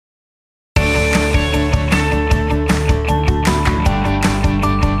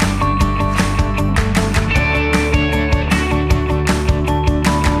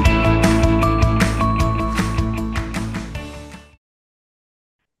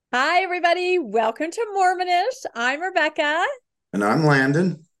Hi, everybody. Welcome to Mormonish. I'm Rebecca, And I'm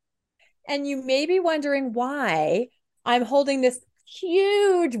Landon. and you may be wondering why I'm holding this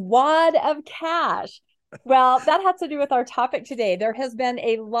huge wad of cash. Well, that has to do with our topic today. There has been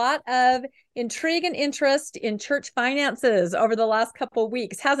a lot of intrigue and interest in church finances over the last couple of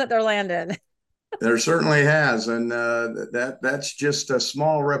weeks, hasn't there, Landon? There certainly has, and that's just a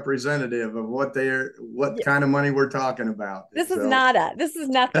small representative of what Yeah, kind of money we're talking about. this is So, nada. This is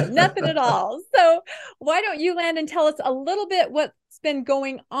nothing at all. So, why don't you, Landon, tell us a little bit what's been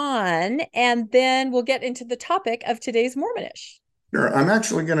going on, and then we'll get into the topic of today's Mormonish. sure, I'm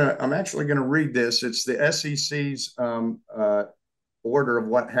actually gonna read this. It's the SEC's order of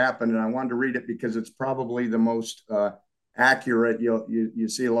what happened, and I wanted to read it because it's probably the most accurate. You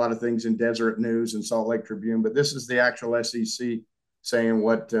see a lot of things in Deseret News and Salt Lake Tribune, but this is the actual SEC saying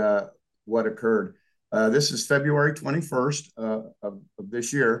what occurred. This is February 21st of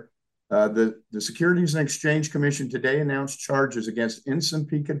this year. The Securities and Exchange Commission today announced charges against Ensign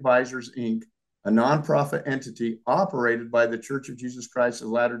Peak Advisors, Inc., a nonprofit entity operated by the Church of Jesus Christ of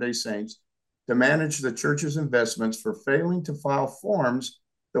Latter-day Saints, to manage the church's investments for failing to file forms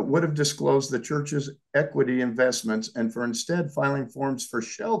that would have disclosed the church's equity investments and for instead filing forms for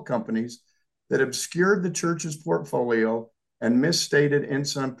shell companies that obscured the church's portfolio and misstated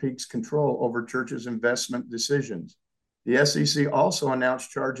Ensign Peak's control over church's investment decisions. The SEC also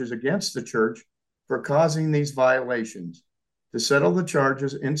announced charges against the church for causing these violations. To settle the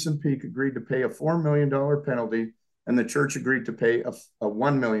charges, Ensign Peak agreed to pay a $4 million penalty, and the church agreed to pay a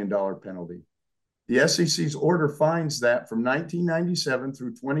 $1 million penalty. The SEC's order finds that from 1997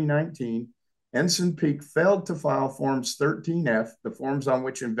 through 2019, Ensign Peak failed to file Forms 13F, the forms on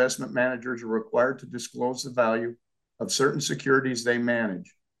which investment managers are required to disclose the value of certain securities they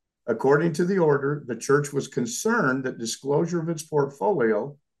manage. According to the order, the church was concerned that disclosure of its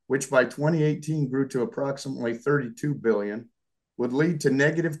portfolio, which by 2018 grew to approximately $32 billion, would lead to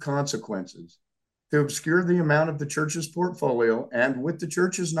negative consequences. To obscure the amount of the church's portfolio, and with the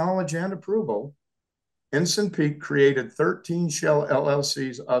church's knowledge and approval, Ensign Peak created 13 shell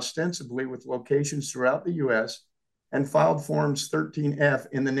LLCs ostensibly with locations throughout the U.S. and filed Forms 13F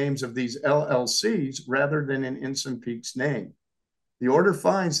in the names of these LLCs rather than in Ensign Peak's name. The order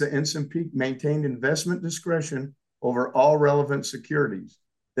finds that Ensign Peak maintained investment discretion over all relevant securities,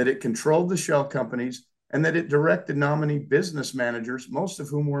 that it controlled the shell companies, and that it directed nominee business managers, most of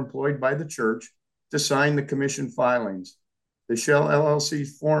whom were employed by the church, to sign the commission filings. The Shell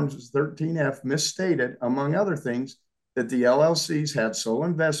LLC's Forms 13F misstated, among other things, that the LLCs had sole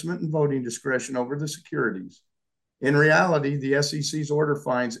investment and voting discretion over the securities. In reality, the SEC's order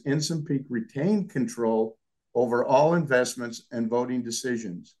finds Ensign Peak retained control over all investments and voting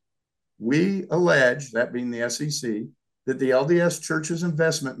decisions. We allege, that being the SEC, that the LDS Church's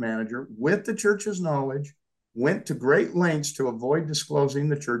investment manager, with the church's knowledge, went to great lengths to avoid disclosing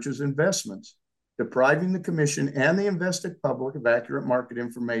the church's investments, depriving the commission and the invested public of accurate market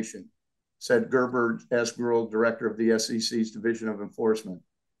information, said Gerber S. Gruhl, director of the SEC's Division of Enforcement.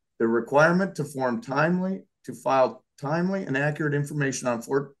 The requirement to file timely and accurate information on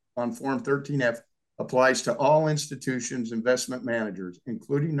Form 13F applies to all institutions, investment managers,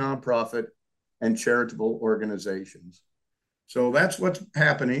 including nonprofit and charitable organizations. So that's what's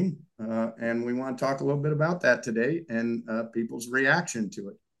happening, and we want to talk a little bit about that today and people's reaction to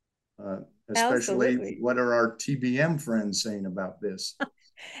it, especially Absolutely. what are our TBM friends saying about this?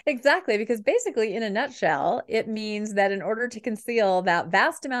 Exactly. Because basically, in a nutshell, it means that in order to conceal that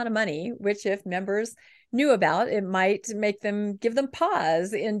vast amount of money, which if members knew about, it might make them give them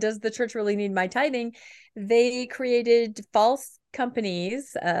pause. And does the church really need my tithing? They created false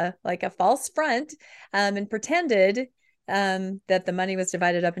companies, like a false front, and pretended that the money was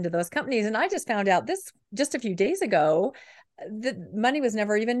divided up into those companies. And I just found out this just a few days ago. The money was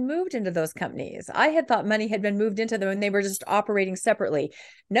never even moved into those companies. I had thought money had been moved into them and they were just operating separately.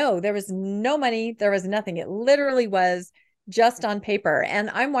 No, there was no money. There was nothing. It literally was just on paper.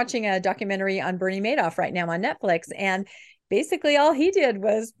 And I'm watching a documentary on Bernie Madoff right now on Netflix. And basically, all he did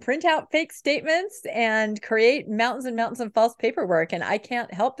was print out fake statements and create mountains and mountains of false paperwork. And I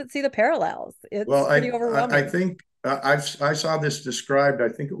can't help but see the parallels. Well, It's pretty I overwhelming. think I saw this described. I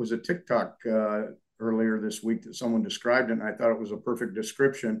think it was a TikTok earlier this week that someone described it, and I thought it was a perfect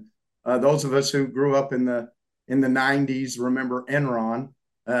description. Those of us who grew up in the '90s remember Enron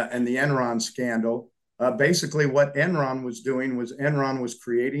and the Enron scandal. Basically, what Enron was doing was Enron was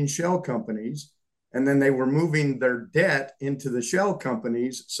creating shell companies, and then they were moving their debt into the shell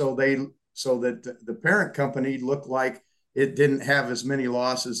companies, so that the parent company looked like it didn't have as many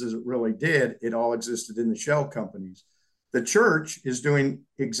losses as it really did. It all existed in the shell companies. The church is doing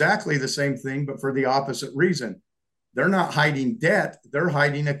exactly the same thing, but for the opposite reason. They're not hiding debt, they're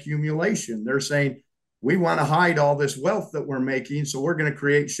hiding accumulation. They're saying, we want to hide all this wealth that we're making, so we're going to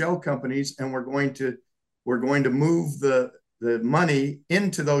create shell companies, and we're going to move the money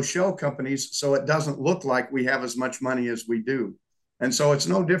into those shell companies so it doesn't look like we have as much money as we do. And so it's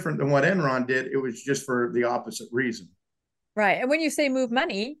no different than what Enron did. It was just for the opposite reason. Right. And when you say move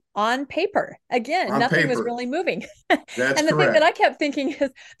money on paper, again, On nothing was paper, really moving. that's And the thing that correct. I kept thinking is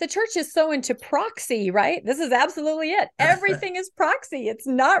the church is so into proxy, right? This is absolutely it. Everything is proxy. It's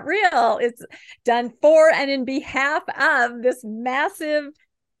not real. It's done for and in behalf of this massive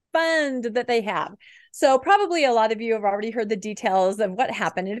fund that they have. So probably a lot of you have already heard the details of what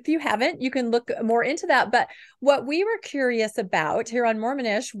happened. And if you haven't, you can look more into that. But what we were curious about here on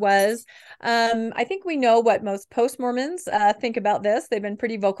Mormonish was, I think we know what most post-Mormons think about this. They've been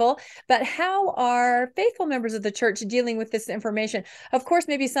pretty vocal. But how are faithful members of the church dealing with this information? Of course,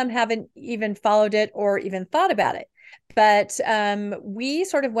 maybe some haven't even followed it or even thought about it. But we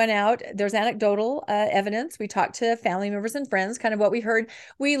sort of went out. There's anecdotal evidence. We talked to family members and friends, kind of what we heard.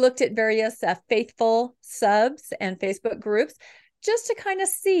 We looked at various faithful subs and Facebook groups just to kind of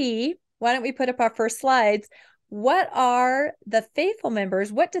see. Why don't we put up our first slides? What are the faithful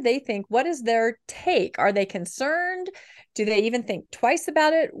members? What do they think? What is their take? Are they concerned? Do they even think twice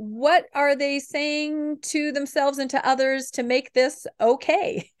about it? What are they saying to themselves and to others to make this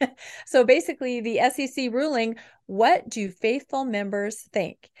okay? So basically, the SEC ruling, what do faithful members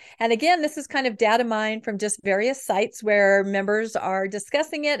think? And again, this is kind of data mined from just various sites where members are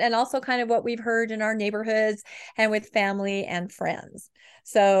discussing it, and also kind of what we've heard in our neighborhoods and with family and friends.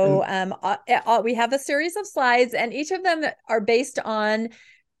 So we have a series of slides, and each of them are based on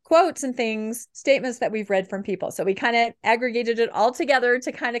quotes and things, statements that we've read from people. So we kind of aggregated it all together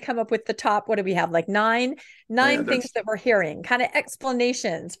to kind of come up with the top. What do we have? Like nine Yeah, things that we're hearing, kind of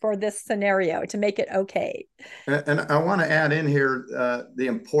explanations for this scenario to make it okay. and I want to add in here the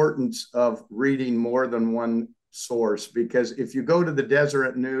importance of reading more than one source, because if you go to the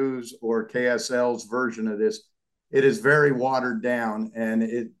Deseret News or KSL's version of this, it is very watered down,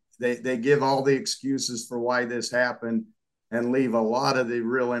 and they give all the excuses for why this happened and leave a lot of the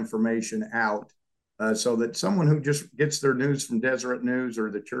real information out. So that someone who just gets their news from Deseret News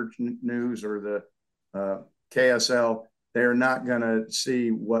or the church news or the KSL, they're not going to see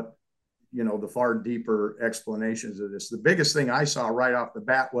what, the far deeper explanations of this. The biggest thing I saw right off the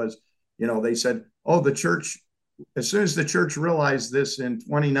bat was, they said, oh, the church, as soon as the church realized this in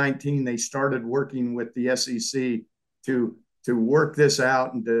 2019, they started working with the SEC to work this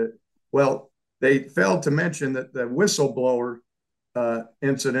out well, they failed to mention that the whistleblower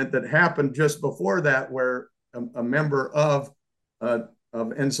incident that happened just before that, where a member of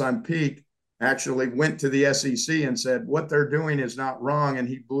Ensign Peak actually went to the SEC and said what they're doing is not wrong, and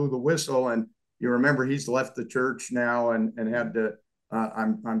he blew the whistle. And you remember he's left the church now and had to.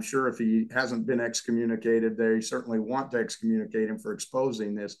 I'm sure if he hasn't been excommunicated, they certainly want to excommunicate him for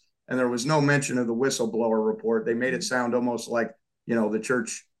exposing this. And there was no mention of the whistleblower report. They made it sound almost like the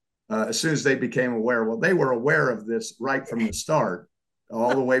church. As soon as they became aware, well, they were aware of this right from the start,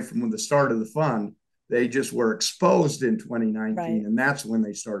 all the way from the start of the fund. They just were exposed in 2019, right. And that's when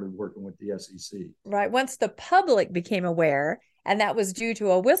they started working with the SEC. Right. Once the public became aware, and that was due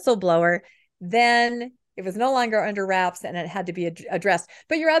to a whistleblower, then it was no longer under wraps and it had to be addressed.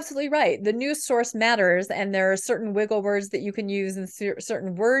 But you're absolutely right. The news source matters, and there are certain wiggle words that you can use in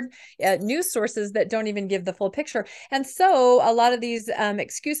certain news sources that don't even give the full picture. And so a lot of these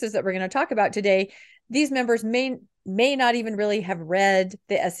excuses that we're going to talk about today, these members may not even really have read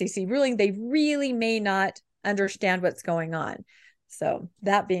the SEC ruling. They really may not understand what's going on. So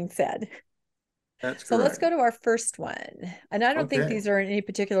that being said, that's correct. So let's go to our first one. And I don't think these are in any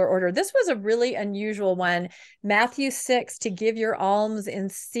particular order. This was a really unusual one. Matthew 6, to give your alms in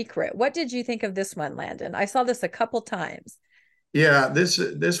secret. What did you think of this one, Landon? I saw this a couple times. Yeah,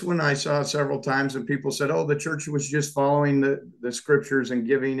 this one I saw several times, and people said, oh, the church was just following the scriptures and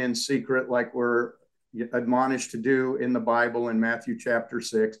giving in secret like we're admonished to do in the Bible in Matthew chapter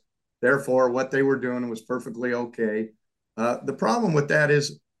 6. Therefore, what they were doing was perfectly okay. The problem with that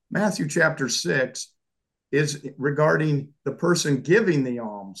is Matthew chapter 6 is regarding the person giving the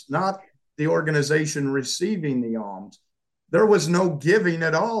alms, not the organization receiving the alms. There was no giving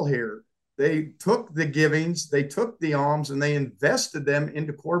at all here. They took the givings, they took the alms, and they invested them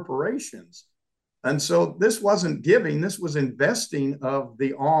into corporations. And so this wasn't giving, this was investing of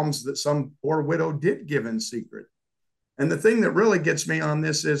the alms that some poor widow did give in secret. And the thing that really gets me on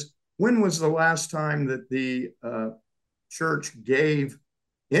this is, when was the last time that the church gave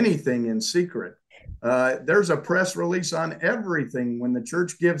anything in secret? There's a press release on everything. When the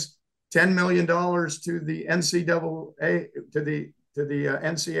church gives $10 million to the NCAA, to the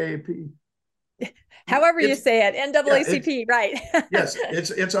NCAAP, However you it's say it, yeah, it's NAACP, right? yes,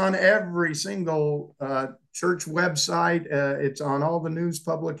 it's on every single church website. It's on all the news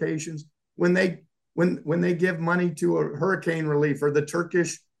publications. When they give money to a hurricane relief, or the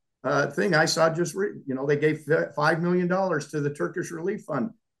Turkish thing I saw they gave $5 million to the Turkish Relief Fund.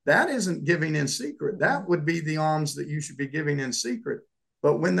 That isn't giving in secret. That would be the alms that you should be giving in secret.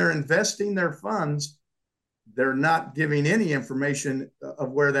 But when they're investing their funds, they're not giving any information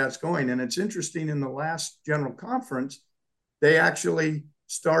of where that's going. And it's interesting, in the last general conference, they actually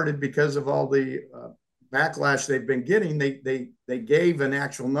started, because of all the backlash they've been getting, they gave an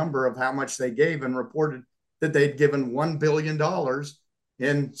actual number of how much they gave, and reported that they'd given $1 billion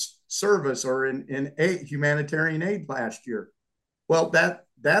in service, or in humanitarian aid last year. Well,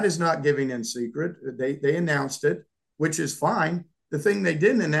 that is not giving in secret. They announced it, which is fine. The thing they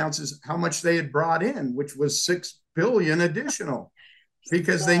didn't announce is how much they had brought in, which was $6 billion additional,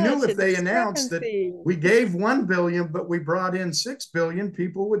 because they knew if they announced that we gave $1 billion, but we brought in $6 billion,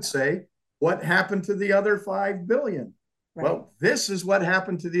 people would say, what happened to the other $5 billion? Right. Well, this is what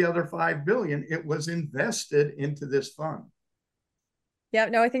happened to the other $5 billion. It was invested into this fund. Yeah,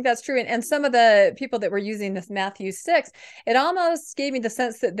 no, I think that's true. And some of the people that were using this Matthew 6, it almost gave me the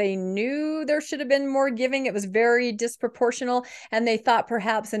sense that they knew there should have been more giving. It was very disproportional. And they thought,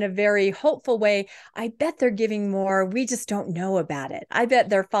 perhaps in a very hopeful way, I bet they're giving more. We just don't know about it. I bet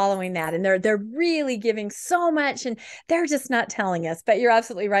they're following that. And they're really giving so much, and they're just not telling us. But you're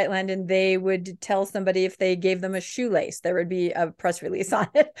absolutely right, Landon. They would tell somebody if they gave them a shoelace. There would be a press release on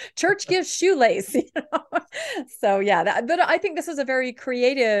it. Church gives shoelace. So yeah, but I think this was a very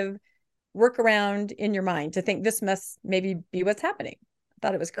creative workaround in your mind to think this must maybe be what's happening. I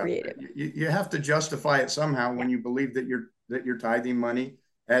thought it was creative. You have to justify it somehow when you believe that you're tithing money,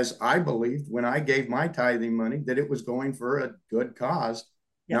 as I believed when I gave my tithing money, that it was going for a good cause,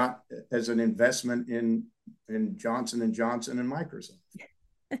 not as an investment in Johnson & Johnson and Microsoft.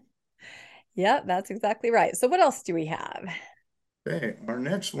 Yeah, that's exactly right. So what else do we have? Okay, our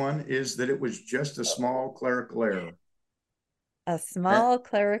next one is that it was just a small clerical error. A small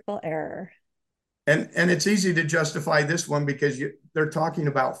clerical error. And it's easy to justify this one because they're talking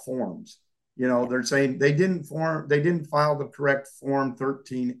about forms. They're saying they didn't file the correct form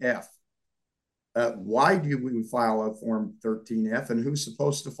 13F. Why do we file a form 13F, and who's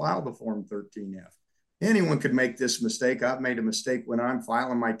supposed to file the form 13F? Anyone could make this mistake. I've made a mistake when I'm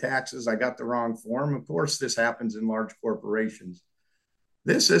filing my taxes. I got the wrong form. Of course, this happens in large corporations.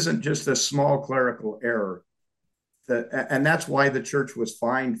 This isn't just a small clerical error. And that's why the church was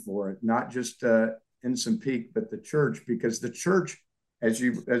fined for it, not just Ensign Peak, but the church, because the church, as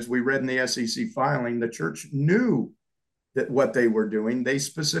we read in the SEC filing, the church knew that what they were doing. They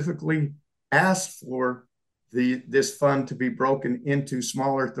specifically asked for this fund to be broken into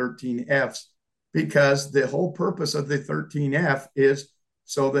smaller 13Fs, because the whole purpose of the 13F is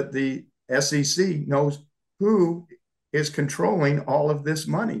so that the SEC knows who is controlling all of this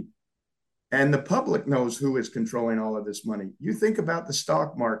money. And the public knows who is controlling all of this money. You think about the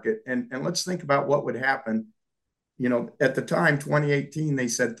stock market, and let's think about what would happen. At the time, 2018, they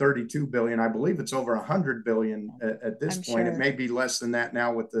said 32 billion. I believe it's over 100 billion at this point. Sure. It may be less than that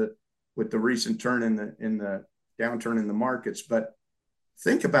now with the recent turn in the downturn in the markets. But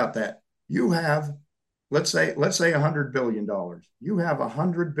think about that. You have, let's say $100 billion. You have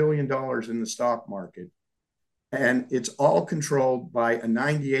 $100 billion in the stock market. And it's all controlled by a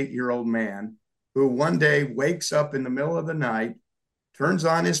 98-year-old man who one day wakes up in the middle of the night, turns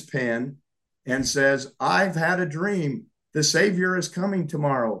on his pen, and says, I've had a dream. The Savior is coming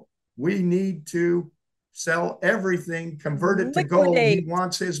tomorrow. We need to sell everything, convert it to gold. He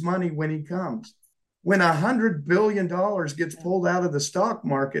wants his money when he comes. When $100 billion gets pulled out of the stock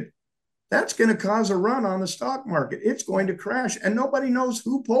market, that's going to cause a run on the stock market. It's going to crash, and nobody knows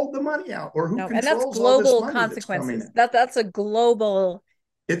who pulled the money out or who controls and that's global all this money consequences. That's a global.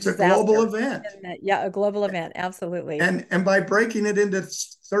 It's a global event. Yeah, a global event. Absolutely. And by breaking it into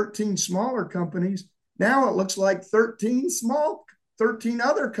 13 smaller companies, now it looks like 13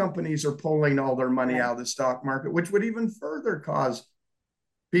 other companies are pulling all their money out of the stock market, which would even further cause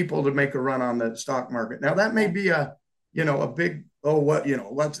people to make a run on the stock market. Now that may be a big,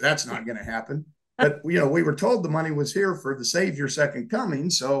 that's not going to happen. But, we were told the money was here for the Savior's second coming.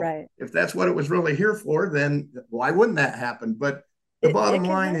 So if that's what it was really here for, then why wouldn't that happen? But the bottom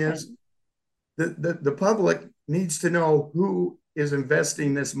line is that the public needs to know who is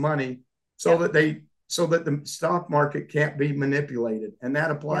investing this money so that they so that the stock market can't be manipulated. And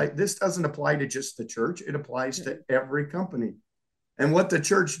that applies, this doesn't apply to just the church, it applies to every company. And what the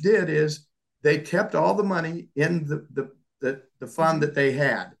church did is they kept all the money in the fund that they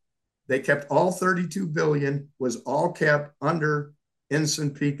had. They kept all 32 billion was all kept under Ensign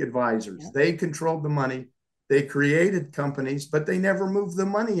Peak Advisors. They controlled the money. They created companies, but they never moved the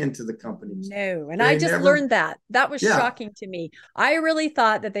money into the companies. No. And I just learned that. That was shocking to me. I really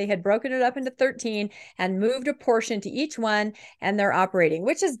thought that they had broken it up into 13 and moved a portion to each one and they're operating,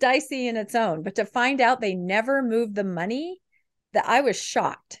 which is dicey in its own. But to find out they never moved the money, that I was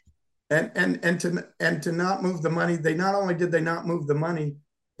shocked. And to not move the money, they not only did they not move the money,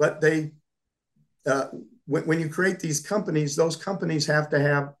 but they when you create these companies, those companies have to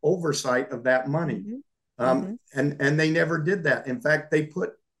have oversight of that money. And they never did that. In fact, they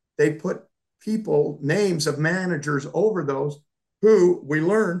put people, names of managers over those who we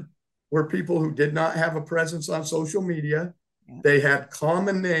learned were people who did not have a presence on social media. They had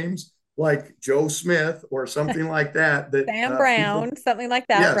common names like Joe Smith or something like that. Sam Brown, something like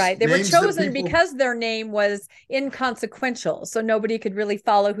that, yes, right? They were chosen because their name was inconsequential, so nobody could really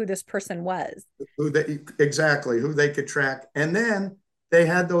follow who this person was. Who they could track. And then they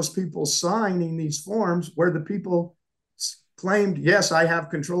had those people signing these forms where the people claimed, yes, I have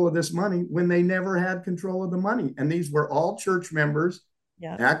control of this money, when they never had control of the money. And these were all church members,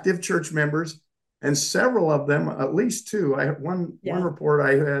 active church members, and several of them, at least two. I had one report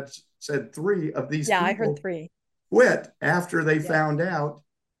I had said 3 of these people I heard 3 quit after they found out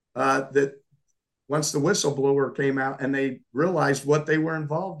that once the whistleblower came out and they realized what they were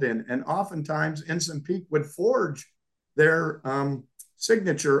involved in. And oftentimes Ensign Peak would forge their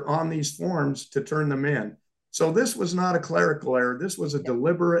signature on these forms to turn them in. So this was not a clerical error. This was a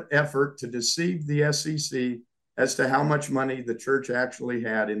deliberate effort to deceive the SEC as to how much money the church actually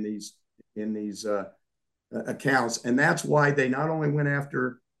had in these accounts. And that's why they not only went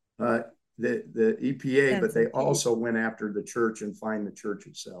after the EPA, but they also went after the church and fined the church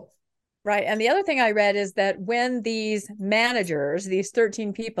itself. Right. And the other thing I read is that when these managers, these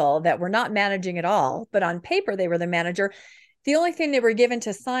 13 people that were not managing at all, but on paper they were the manager, the only thing they were given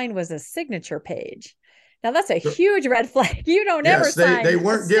to sign was a signature page. Now, that's a huge red flag. You don't ever sign. They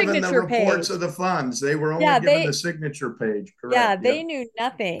weren't given the reports of the funds. They were only given the signature page. Correct. Yeah, they knew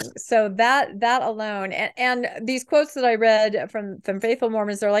nothing. So that alone, and these quotes that I read from Faithful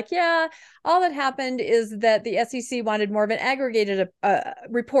Mormons, they're like, yeah, all that happened is that the SEC wanted more of an aggregated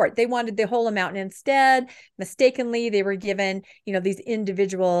report. They wanted the whole amount, and instead, mistakenly, they were given, these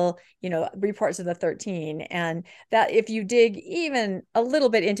individual, reports of the 13. And that if you dig even a little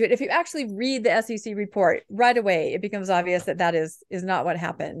bit into it, if you actually read the SEC report right away, it becomes obvious that that is not what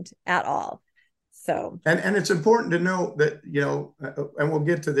happened at all. So, and it's important to note that, and we'll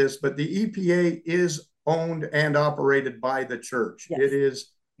get to this, but the EPA is owned and operated by the church. It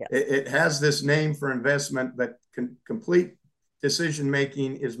is, it has this name for investment, but complete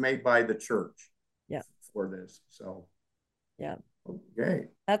decision-making is made by the church for this. So, okay.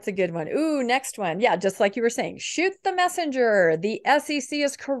 That's a good one. Ooh, next one. Yeah, just like you were saying, shoot the messenger. The SEC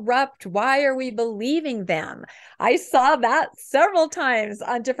is corrupt. Why are we believing them? I saw that several times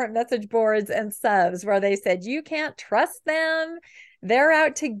on different message boards and subs where they said, you can't trust them. They're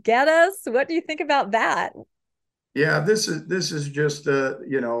out to get us. What do you think about that? Yeah, this is just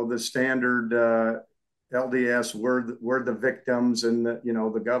the standard LDS. We're the victims, and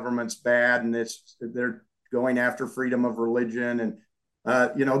the government's bad, and they're going after freedom of religion. And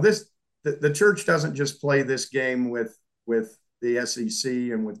the church doesn't just play this game with the SEC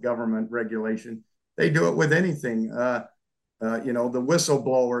and with government regulation. They do it with anything. The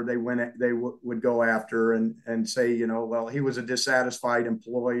whistleblower they would go after and say, well, he was a dissatisfied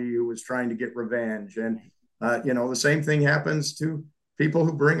employee who was trying to get revenge. And the same thing happens to people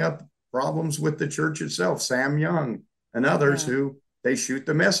who bring up problems with the church itself, Sam Young and others who they shoot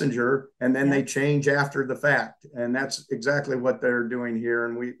the messenger and then they change after the fact. And that's exactly what they're doing here.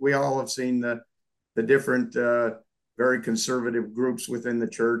 And we all have seen the different very conservative groups within the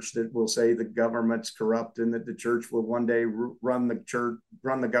church that will say the government's corrupt and that the church will one day run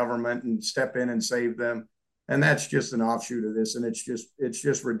the government and step in and save them. And that's just an offshoot of this. And it's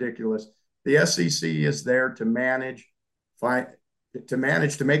just ridiculous. The SEC is there to manage,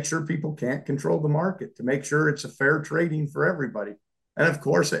 to make sure people can't control the market, to make sure it's a fair trading for everybody. And of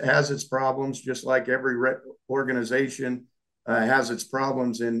course, it has its problems, just like every organization has its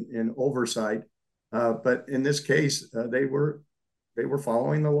problems in oversight. But in this case, they were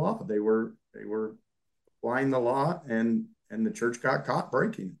following the law. They were applying the law, and the church got caught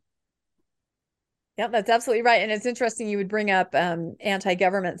breaking. Yeah, that's absolutely right. And it's interesting you would bring up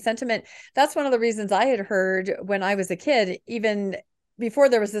anti-government sentiment. That's one of the reasons I had heard when I was a kid, even before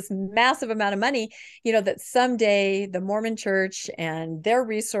there was this massive amount of money, that someday the Mormon church and their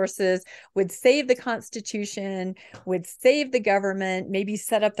resources would save the Constitution, would save the government, maybe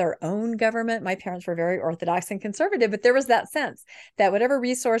set up their own government. My parents were very Orthodox and conservative, but there was that sense that whatever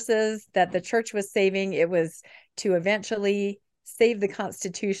resources that the church was saving, it was to eventually save the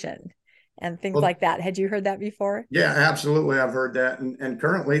Constitution and things Well, like that. Had you heard that before? yeah, absolutely. I've heard that. And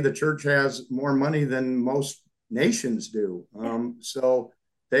currently, the church has more money than most nations do. Yeah. So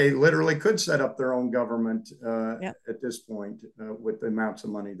they literally could set up their own government Yeah. at this point with the amounts of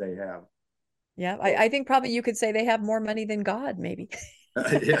money they have. Yeah. So, I think probably you could say they have more money than God, maybe.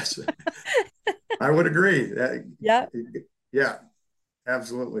 yes, I would agree. Yeah. Yeah,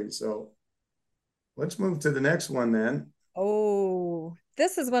 absolutely. So let's move to the next one then. Oh,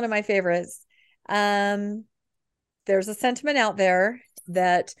 this is one of my favorites. Um, there's a sentiment out there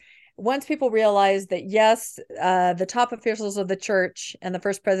that once people realize that, yes, the top officials of the church and the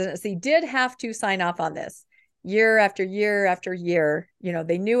first presidency did have to sign off on this year after year after year,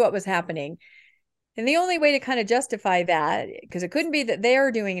 they knew what was happening. And the only way to kind of justify that, because it couldn't be that they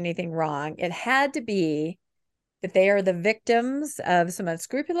are doing anything wrong, it had to be that they are the victims of some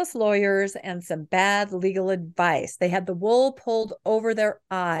unscrupulous lawyers and some bad legal advice. They had the wool pulled over their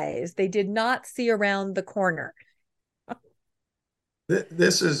eyes. They did not see around the corner.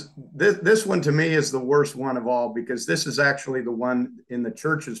 This one to me is the worst one of all because this is actually the one in the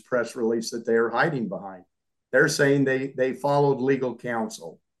church's press release that they are hiding behind. They're saying they followed legal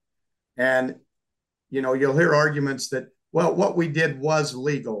counsel, and you'll hear arguments that, well, what we did was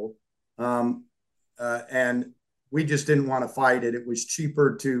legal, and we just didn't want to fight it. It was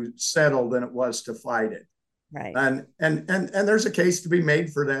cheaper to settle than it was to fight it. Right. And there's a case to be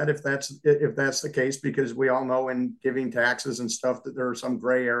made for that if that's the case, because we all know in giving taxes and stuff that there are some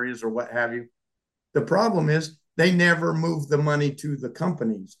gray areas or what have you. The problem is they never moved the money to the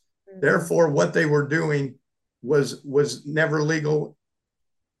companies. Mm-hmm. Therefore, what they were doing was never legal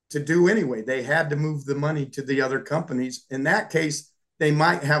to do anyway. They had to move the money to the other companies. In that case, they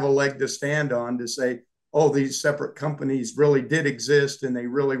might have a leg to stand on to say, oh, these separate companies really did exist and they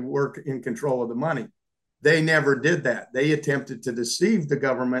really were in control of the money. They never did that. They attempted to deceive the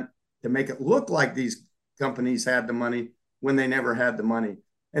government to make it look like these companies had the money when they never had the money.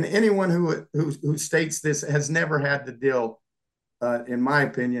 And anyone who states this has never had to deal, in my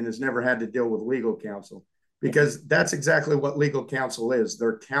opinion, has never had to deal with legal counsel, because that's exactly what legal counsel is.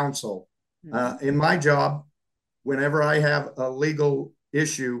 They're counsel. In my job, whenever I have a legal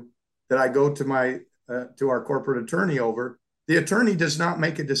issue that I go to our corporate attorney over, the attorney does not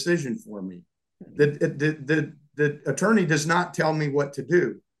make a decision for me. The attorney does not tell me what to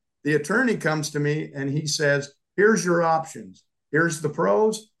do. The attorney comes to me and he says, here's your options. Here's the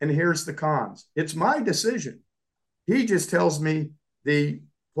pros and here's the cons. It's my decision. He just tells me the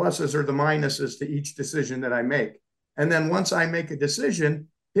pluses or the minuses to each decision that I make. And then once I make a decision,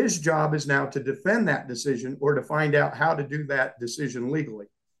 his job is now to defend that decision or to find out how to do that decision legally.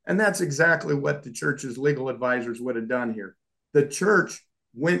 And that's exactly what the church's legal advisors would have done here. The church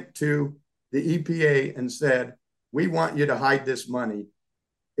went to the EPA and said, we want you to hide this money.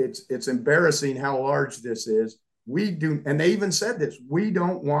 It's embarrassing how large this is. We do, and they even said this, we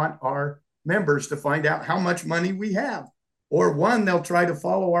don't want our members to find out how much money we have. Or one, they'll try to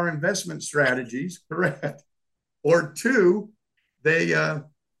follow our investment strategies, correct? Or two, they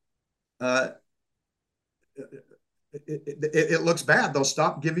it looks bad. They'll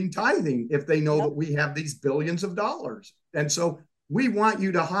stop giving tithing if they know that we have these billions of dollars. And so we want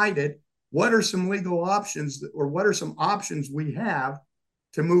you to hide it. What are some legal options, or what are some options we have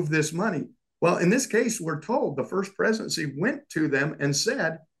to move this money? Well, in this case, we're told the first presidency went to them and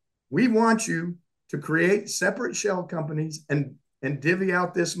said, we want you to create separate shell companies and divvy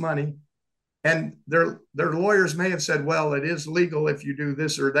out this money. And their lawyers may have said, well, it is legal if you do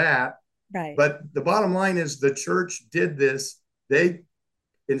this or that. Right. But the bottom line is the church did this. They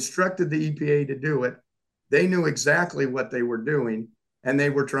instructed the EPA to do it. They knew exactly what they were doing, and they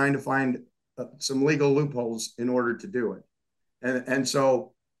were trying to find some legal loopholes in order to do it. And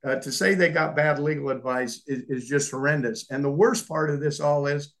so to say they got bad legal advice is just horrendous. And the worst part of this all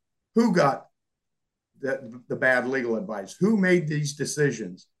is, who got the bad legal advice? Who made these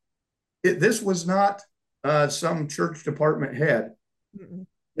decisions? This was not some church department head. Mm-mm.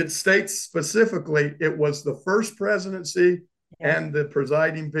 It states specifically it was the first presidency and the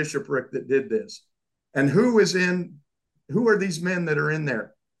presiding bishopric that did this. And who are these men that are in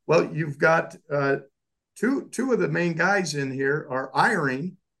there? Well, you've got two of the main guys in here are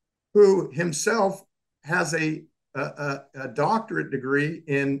Eyring, who himself has a doctorate degree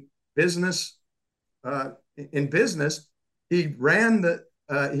business. In business, he ran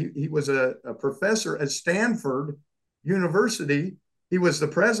he was a professor at Stanford University. He was the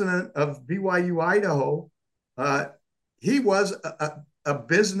president of BYU Idaho. Uh, he was a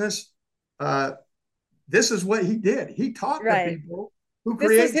business. This is what he did. He taught the Right. people who This was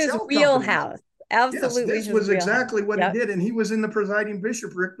create his shell companies. wheelhouse. Yes, Absolutely this his was wheelhouse. exactly what he Yep. did, and he was in the presiding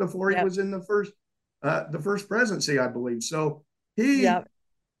bishopric before he Yep. was in the first presidency, I believe. So he Yep.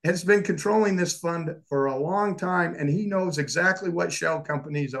 has been controlling this fund for a long time, and he knows exactly what shell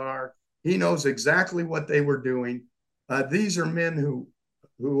companies are. He knows exactly what they were doing. These are men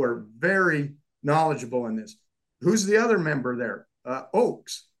who are very knowledgeable in this. Who's the other member there?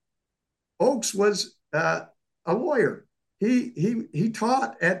 Oakes. Oakes was a lawyer. He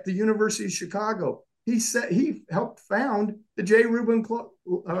taught at the University of Chicago. He helped found the J. Reuben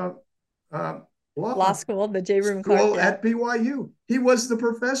uh, Law Law school, the J. Reuben Clark. School Yeah. at BYU. He was the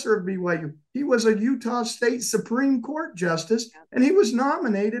professor of BYU. He was a Utah State Supreme Court justice, and he was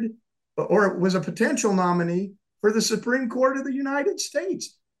nominated, or was a potential nominee for the Supreme Court of the United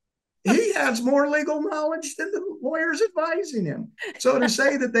States. He has more legal knowledge than the lawyers advising him. So to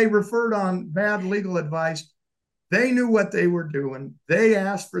say that they referred on bad legal advice, they knew what they were doing. They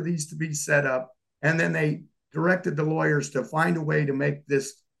asked for these to be set up, and then they directed the lawyers to find a way to make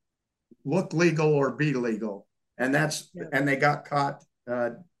this look legal or be legal. Yep. And they got caught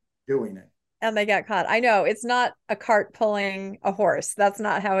doing it. And they got caught. I know it's not a cart pulling a horse. That's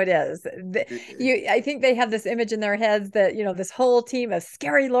not how it is. I think they have this image in their heads that, this whole team of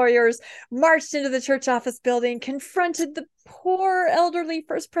scary lawyers marched into the church office building, confronted the poor elderly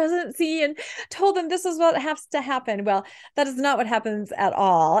first presidency, and told them this is what has to happen. Well, that is not what happens at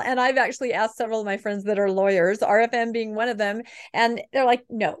all. And I've actually asked several of my friends that are lawyers, RFM being one of them, and they're like,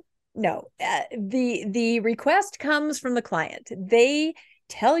 no. The request comes from the client. They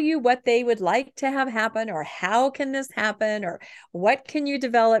tell you what they would like to have happen, or how can this happen, or what can you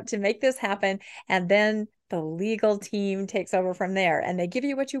develop to make this happen, and then the legal team takes over from there, and they give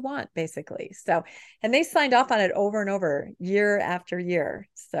you what you want, basically. So, and they signed off on it over and over, year after year.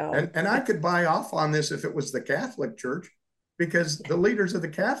 So And I could buy off on this if it was the Catholic Church, because the leaders of the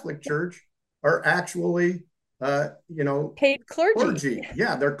Catholic Church are actually paid clergy. clergy.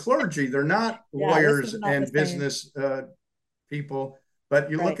 Yeah, they're clergy. They're not Yeah, this lawyers is not the and same. business people. But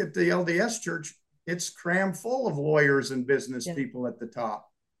you look Right. at the LDS Church, it's crammed full of lawyers and business Yeah. people at the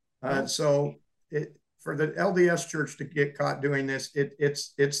top. Yeah. So for the LDS Church to get caught doing this,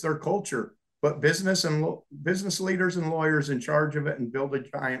 it's their culture. But business leaders and lawyers in charge of it and build a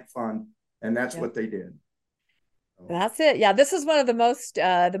giant fund, and that's Yeah. what they did. So, That's it. Yeah, this is one of the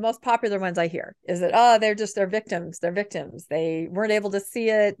most popular ones I hear, is that, they're victims. They're victims. They weren't able to see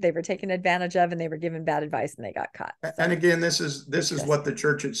it. They were taken advantage of, and they were given bad advice, and they got caught. and So again, this is what the interesting.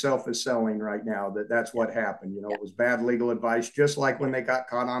 church itself is selling right now. That's Yeah. what happened. Yeah. It was bad legal advice, just like Yeah. when they got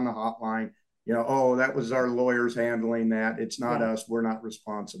caught on the hotline. Oh, that was our lawyers handling that. It's not Yeah. us. We're not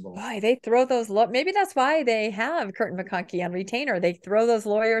responsible. Boy, they throw those maybe that's why they have Curtin McConkie on retainer. They throw those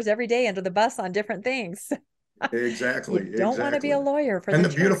lawyers every day under the bus on different things. You Exactly, don't want to be a exactly. lawyer for And the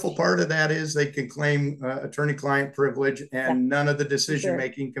the beautiful church. part of that is they can claim attorney-client privilege, Yeah, and none of the for decision sure.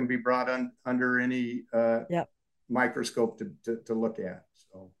 making can be brought under any Yep. microscope to look at.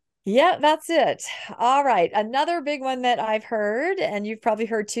 So Yeah, that's it. All right. Another big one that I've heard, and you've probably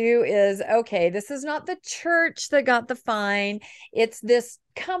heard too, is okay, this is not the church that got the fine. It's this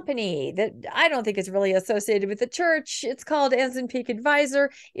company that I don't think is really associated with the church. It's called Ensign Peak Advisor.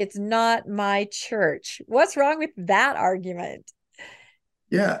 It's not my church. What's wrong with that argument?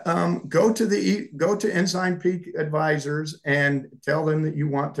 yeah, go to Ensign Peak Advisors and tell them that you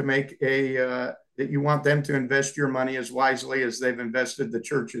want to make that you want them to invest your money as wisely as they've invested the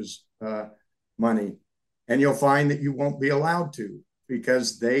church's money, and you'll find that you won't be allowed to,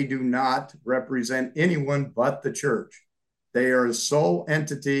 because they do not represent anyone but the church. They are a sole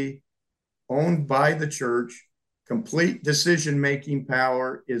entity owned by the church. Complete decision making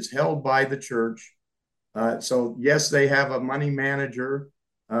power is held by the church. So yes, they have a money manager,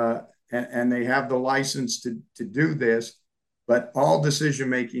 uh, and they have the license to do this, but all decision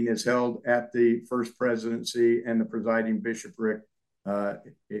making is held at the first presidency and the presiding bishopric.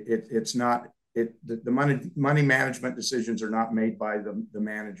 It's not the money management decisions are not made by the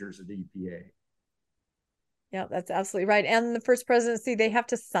managers of the EPA. Yeah, that's absolutely right. And the first presidency, they have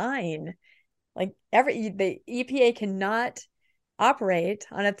to sign. Like the EPA cannot operate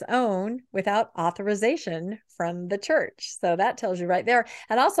on its own without authorization from the church. So that tells you right there.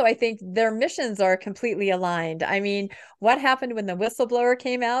 And also, I think their missions are completely aligned. I mean, what happened when the whistleblower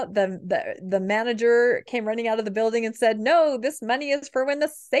came out? The manager came running out of the building and said, "No, this money is for when the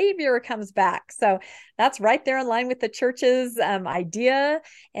Savior comes back." So that's right there in line with the church's idea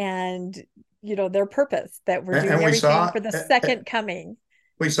and their purpose, that we're And doing we everything saw for the second coming.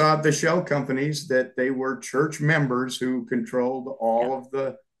 we saw at the shell companies that they were church members who controlled Yeah.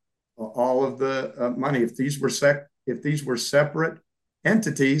 all of the money. If these were separate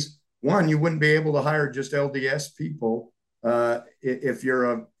entities, one, you wouldn't be able to hire just LDS people. If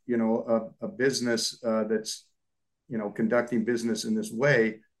you're a business that's conducting business in this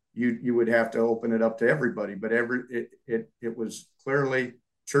way, you would have to open it up to everybody. But it was clearly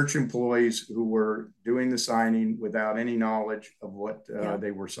church employees who were doing the signing without any knowledge of what Yeah.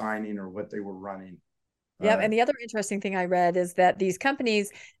 they were signing or what they were running. Yeah. Uh, And the other interesting thing I read is that these companies,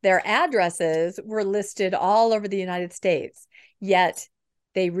 their addresses were listed all over the United States, yet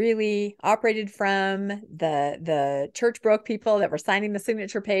they really operated from the church broke people that were signing the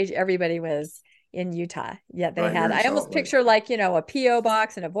signature page. Everybody was in Utah. Yet they right here had, in I almost Salt Lake. picture like, a P.O.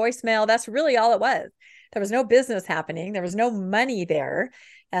 box and a voicemail. That's really all it was. There was no business happening. There was no money there.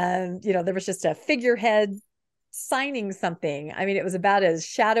 There was just a figurehead signing something. I mean, it was about as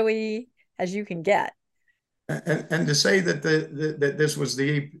shadowy as you can get. And to say that that this was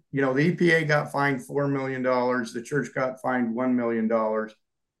the EPA got fined $4 million, the church got fined $1 million,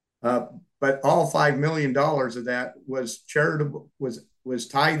 but all $5 million of that was charitable, was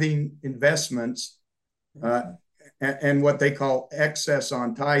tithing investments, uh, and what they call excess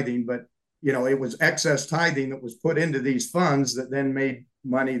on tithing. But it was excess tithing that was put into these funds that then made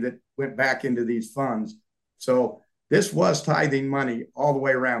money that went back into these funds. So this was tithing money all the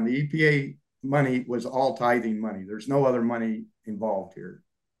way around. The EPA money was all tithing money. There's no other money involved here.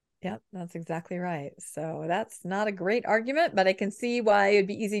 Yep, that's exactly right. So that's not a great argument, but I can see why it'd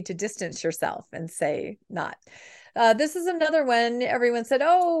be easy to distance yourself and say not. This is another one. Everyone said,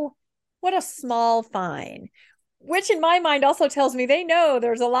 "Oh, what a small fine," which in my mind also tells me they know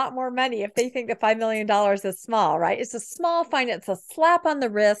there's a lot more money if they think that $5 million is small, right? It's a small fine. It's a slap on the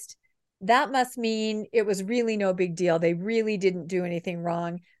wrist. That must mean it was really no big deal. They really didn't do anything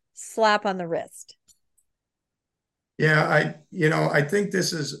wrong. Slap on the wrist. Yeah, I think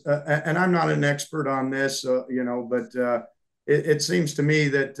this is, and I'm not an expert on this, but it seems to me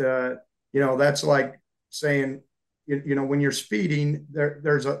that that's like saying, when you're speeding,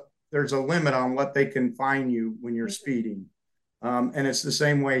 there's a limit on what they can fine you when you're speeding, and it's the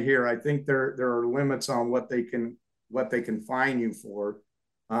same way here. I think there are limits on what they can fine you for.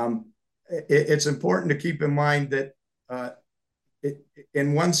 It's important to keep in mind that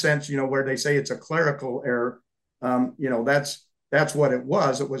in one sense, where they say it's a clerical error. That's what it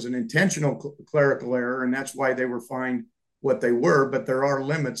was. It was an intentional clerical error, and that's why they were fined what they were. But there are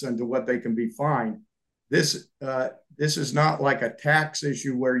limits into what they can be fined. This is not like a tax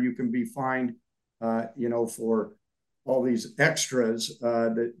issue where you can be fined, for all these extras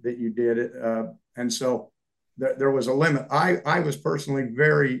that you did, and so there was a limit. I was personally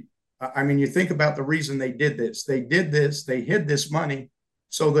very. I mean, you think about the reason they did this. They did this. They hid this money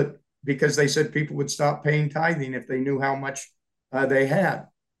so that because they said people would stop paying tithing if they knew how much they had.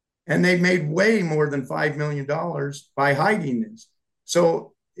 And they made way more than $5 million by hiding this.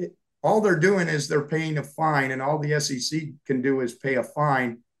 So all they're doing is they're paying a fine, and all the SEC can do is pay a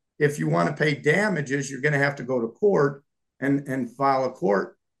fine. If you want to pay damages, you're going to have to go to court and file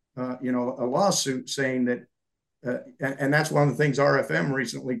a lawsuit saying that. And that's one of the things RFM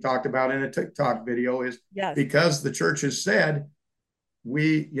recently talked about in a TikTok video is Yes. because the church has said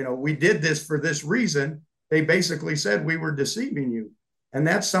we did this for this reason. They basically said we were deceiving you, and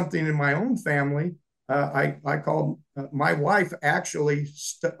that's something in my own family. I called my wife actually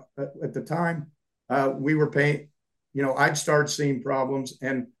at the time we were paying. I'd started seeing problems,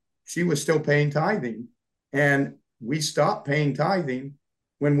 and she was still paying tithing, and we stopped paying tithing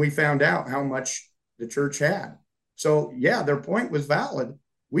when we found out how much the church had. So yeah, their point was valid.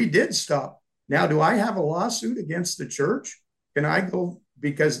 We did stop. Now, do I have a lawsuit against the church? Can I go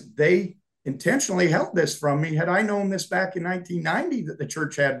because they intentionally held this from me? Had I known this back in 1990 that the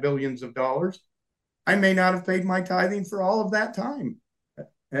church had billions of dollars, I may not have paid my tithing for all of that time.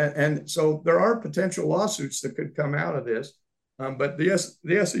 And so there are potential lawsuits that could come out of this. But the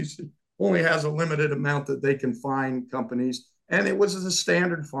SEC only has a limited amount that they can fine companies. And it was a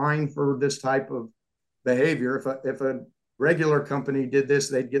standard fine for this type of behavior. If a regular company did this,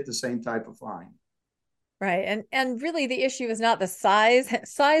 they'd get the same type of fine. Right. And really the issue is not the size.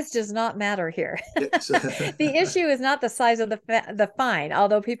 Size does not matter here. It's, The issue is not the size of the fine,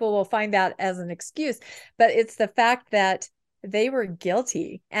 although people will find that as an excuse, but it's the fact that they were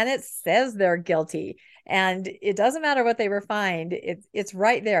guilty and it says they're guilty. And it doesn't matter what they were fined. It's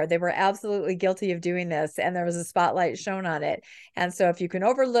right there. They were absolutely guilty of doing this, and there was a spotlight shown on it. And so if you can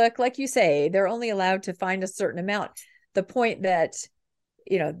overlook, like you say, they're only allowed to find a certain amount. The point that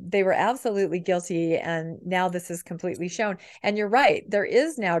they were absolutely guilty, and now this is completely shown. And you're right, there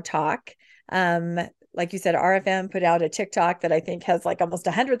is now talk. Like you said, RFM put out a TikTok that I think has like almost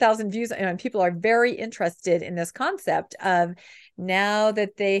 100,000 views, and people are very interested in this concept of, now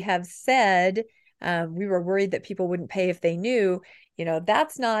that they have said, we were worried that people wouldn't pay if they knew,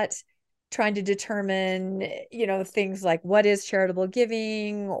 that's not trying to determine, things like what is charitable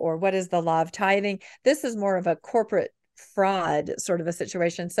giving or what is the law of tithing. This is more of a corporate fraud sort of a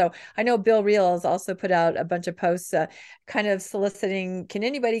situation. So I know Bill Reel has also put out a bunch of posts kind of soliciting, can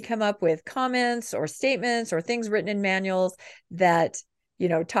anybody come up with comments or statements or things written in manuals that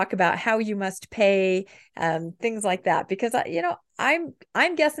talk about how you must pay, things like that, because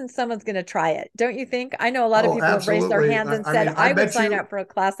I'm guessing someone's going to try it, don't you think? I know a lot of people have raised their hands and said, I would sign up for a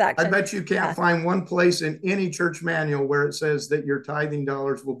class I action. bet you can't find one place in any church manual where it says that your tithing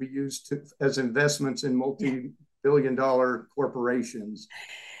dollars will be used as investments in multi-billion-dollar corporations.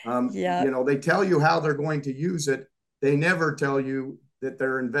 They tell you how they're going to use it. They never tell you that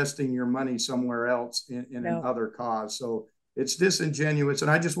they're investing your money somewhere else in another cause. So it's disingenuous.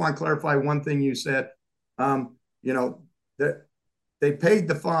 And I just want to clarify one thing you said. That they paid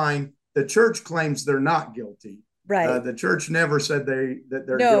the fine. The church claims they're not guilty. Right. The church never said that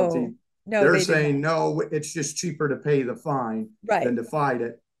they're guilty. No, they're saying no, it's just cheaper to pay the fine than to fight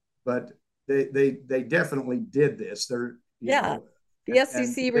it. But they definitely did this. The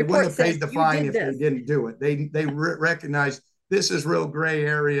SEC report wouldn't have paid the fine if they didn't do it. They recognize this is real gray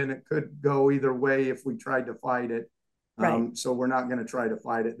area and it could go either way if we tried to fight it. Right. So we're not going to try to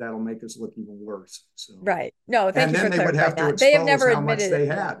fight it. That'll make us look even worse. So right. No, thank you for clarifying that. And then they would have to expose they have never how much they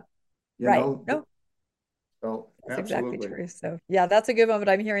had. No. So that's absolutely exactly true. So yeah, that's a good one, but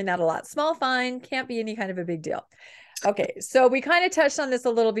I'm hearing that a lot. Small fine can't be any kind of a big deal. Okay, so we kind of touched on this a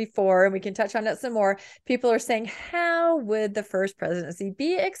little before, and we can touch on it some more. People are saying, how would the first presidency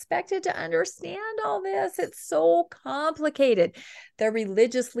be expected to understand all this? It's so complicated. They're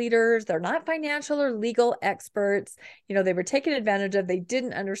religious leaders. They're not financial or legal experts. They were taken advantage of. They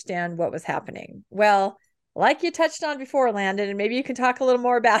didn't understand what was happening. Well, like you touched on before, Landon, and maybe you can talk a little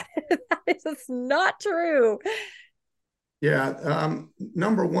more about it. It's not true. Yeah.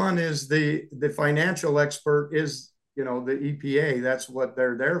 Number one is the financial expert is the EPA. That's what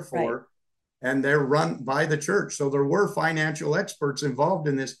they're there for. Right. And they're run by the church. So there were financial experts involved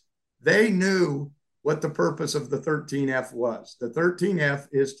in this. They knew what the purpose of the 13F was. The 13F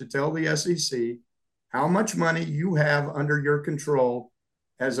is to tell the SEC how much money you have under your control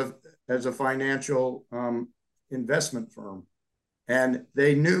as a financial investment firm. And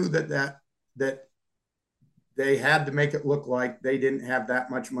they knew that they had to make it look like they didn't have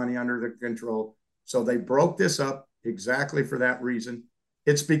that much money under their control. So they broke this up exactly for that reason.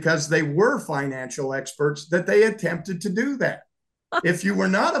 It's because they were financial experts that they attempted to do that. If you were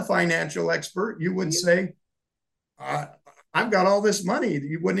not a financial expert, you would say, I've got all this money.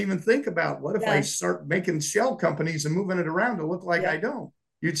 You wouldn't even think about, what if I start making shell companies and moving it around to look like I don't?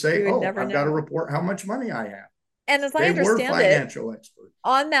 You'd say, I've got to report how much money I have. And as I understand financial experts.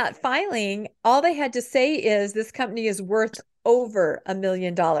 On that filing, all they had to say is this company is worth over $1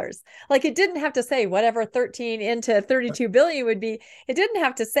 million. Like, it didn't have to say whatever 13 into 32 billion would be. It didn't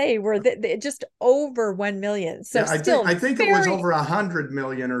have to say just over 1 million. So yeah, I think it was over 100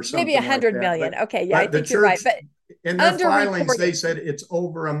 million or something. Maybe 100 like million. But, okay, yeah, I think you're right. But in their filings, they said it's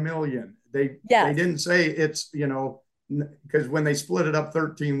over 1 million. They didn't say it's because when they split it up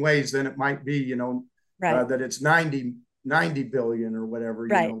 13 ways, then it might be that it's 90 billion or whatever,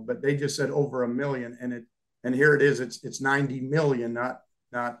 but they just said over 1 million, and here it is, it's 90 million, not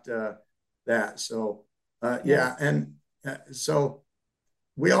that. So so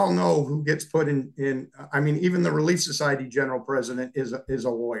we all know who gets put in. I mean, even the Relief Society general president is a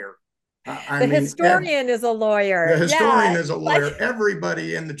lawyer. The historian is a lawyer. The historian is a lawyer.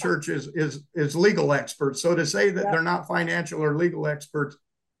 Everybody in the church is legal experts. So to say that they're not financial or legal experts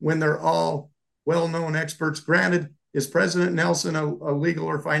when they're all well-known experts, granted, is President Nelson a legal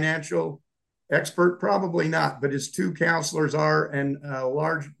or financial expert? Probably not, but his two counselors are, and a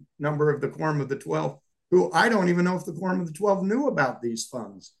large number of the Quorum of the 12, who I don't even know if the Quorum of the 12 knew about these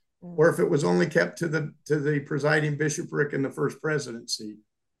funds, or if it was only kept to the presiding bishopric in the first presidency.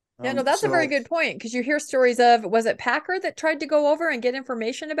 Yeah, no, that's a very So good point because you hear stories of, was it Packer that tried to go over and get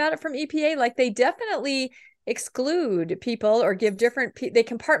information about it from EPA? Like they definitely exclude people or give different, they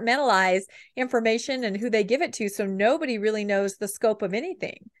compartmentalize information and who they give it to. So nobody really knows the scope of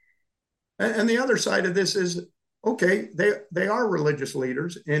anything. and the other side of this is, okay, they are religious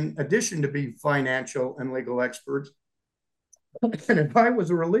leaders in addition to being financial and legal experts. And if I was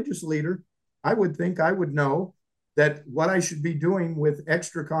a religious leader, I would think I would know that what I should be doing with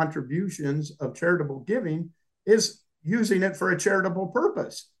extra contributions of charitable giving is using it for a charitable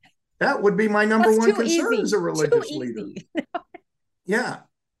purpose. That would be my number That's one too concern as easy. a Too religious leader. easy. Yeah.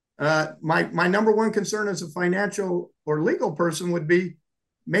 My number one concern as a financial or legal person would be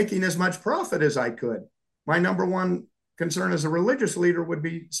making as much profit as I could. My number one concern as a religious leader would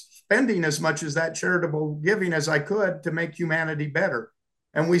be spending as much as that charitable giving as I could to make humanity better.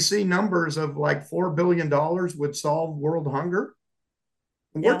 And we see numbers of like $4 billion would solve world hunger.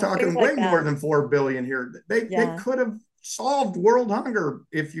 We're Yeah, things talking like way more that. than 4 billion here. They Yeah. could have solved world hunger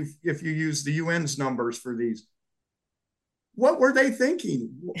if you use the UN's numbers for these. What were they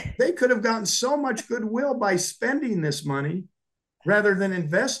thinking? They could have gotten so much goodwill by spending this money rather than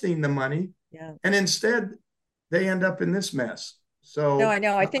investing the money. Yeah. And instead, they end up in this mess. No, I So,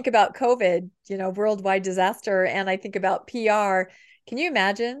 know. I think about COVID, worldwide disaster, and I think about PR. Can you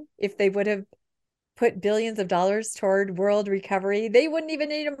imagine if they would have put billions of dollars toward world recovery? They wouldn't even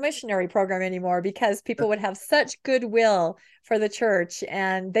need a missionary program anymore because people would have such goodwill for the church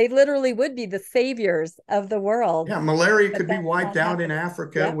and they literally would be the saviors of the world. yeah, malaria But could be that's wiped not out in happening.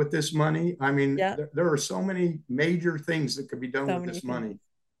 Africa Yep. with this money. I mean, Yep. there are so many major things that could be done So with many this things. money.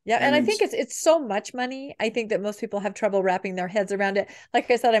 Yeah, and And I in, think it's so much money. I think that most people have trouble wrapping their heads around it.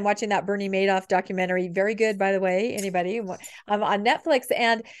 Like I said, I'm watching that Bernie Madoff documentary. Very good, by the way. Anybody on Netflix,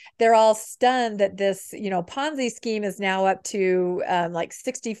 and they're all stunned that this, Ponzi scheme is now up to like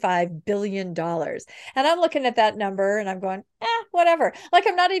 $65 billion. And I'm looking at that number and I'm going, whatever. Like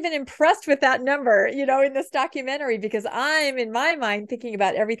I'm not even impressed with that number, in this documentary because I'm in my mind thinking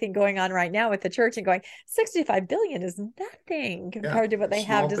about everything going on right now with the church and going, 65 billion is nothing yeah, compared to what they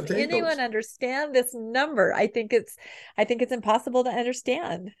have. small Does anyone potatoes. understand this number? I think it's impossible to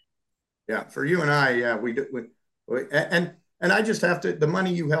understand. Yeah, for you and I, yeah, and I just have to, the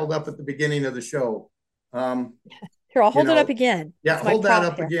money you held up at the beginning of the show, um, Here, I'll you hold it up know, again. yeah, It's my hold that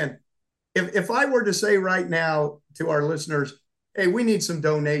prop up here. again. If I were to say right now to our listeners, hey, we need some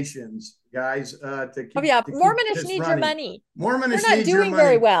donations, guys, Oh yeah, to keep Mormonish this needs your running. money. We're Mormonish not needs your doing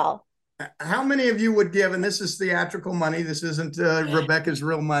very money. well. How many of you would give? And this is theatrical money. This isn't Rebecca's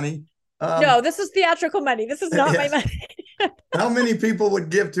real money. No, this is theatrical money. This is not my Yes. money. How many people would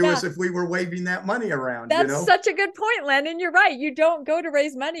give to Yeah, us if we were waving that money around? You that's know, such a good point, Landon. You're right. You don't go to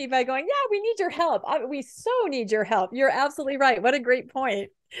raise money by going, yeah, we need your help. We so need your help. You're absolutely right. What a great point.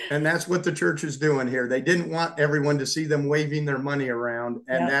 and that's what the church is doing here. They didn't want everyone to see them waving their money around,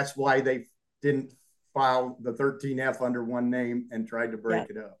 and Yeah, that's why they didn't file the 13F under one name and tried to yeah. break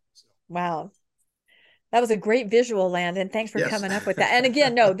it up. So, Wow. That was a great visual, Landon. Thanks for yes. coming up with that. And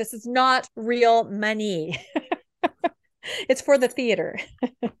again, no, this is not real money. It's for the theater.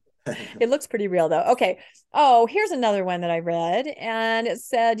 It looks pretty real though. Okay. Oh, here's another one that I read, and it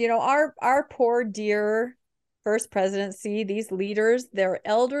said, our poor dear first presidency, these leaders, they're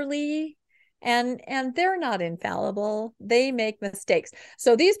elderly and they're not infallible. They make mistakes.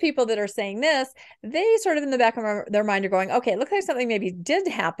 So these people that are saying this, they sort of in the back of their mind are going, okay, it looks like something maybe did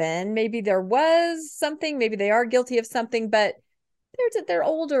happen. Maybe there was something, maybe they are guilty of something, but they're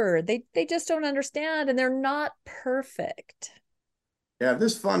older. They just don't understand and they're not perfect. Yeah,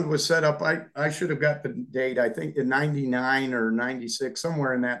 this fund was set up. I should have got the date. I think in 99 or 96,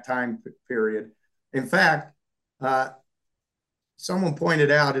 somewhere in that time period. In fact, uh, someone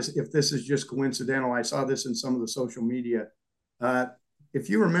pointed out is if this is just coincidental. I saw this in some of the social media. Uh, if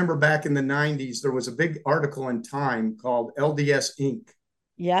you remember back in the 90s, there was a big article in Time called LDS Inc.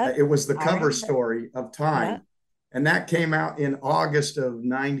 Yep. It was the I cover remember. story of Yeah. Time. And that came out in August of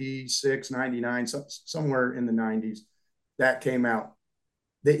 96, 99, somewhere in the 90s. That came out.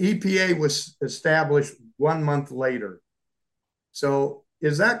 The EPA was established 1 month later. So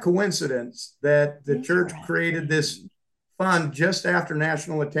is that coincidence that the church created this Interesting. fund just after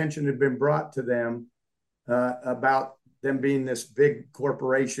national attention had been brought to them about them being this big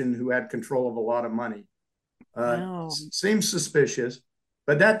corporation who had control of a lot of money? Wow. Seems suspicious,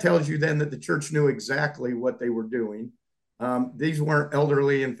 but that tells you then that the church knew exactly what they were doing. These weren't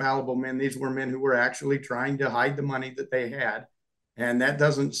elderly, infallible men. These were men who were actually trying to hide the money that they had. And that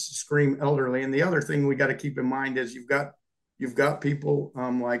doesn't scream elderly. And the other thing we got to keep in mind is you've got people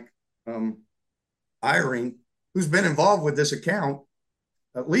like Eyring, who's been involved with this account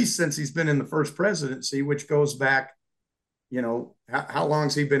at least since he's been in the first presidency, which goes back, how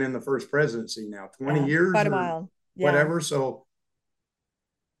long's he been in the first presidency now? 20 Yeah, years quite a or while. Yeah, whatever. So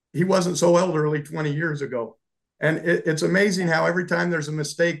he wasn't so elderly 20 years ago. And it's amazing how every time there's a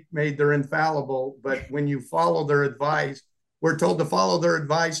mistake made, they're infallible. But when you follow their advice, we're told to follow their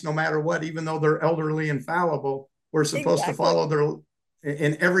advice no matter what, even though they're elderly and fallible. We're supposed to exactly. follow their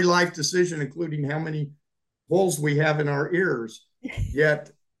in every life decision, including how many holes we have in our ears.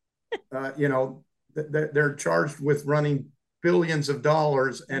 Yet, they're charged with running billions of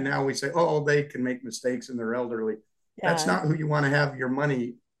dollars. And now we say, oh, they can make mistakes and they're elderly. That's Yeah. not who you want to have your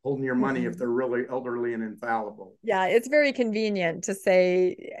money holding your money if Mm-mm. they're really elderly and infallible. Yeah, it's very convenient to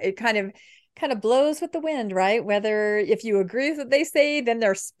say it kind of blows with the wind, right? Whether if you agree with what they say, then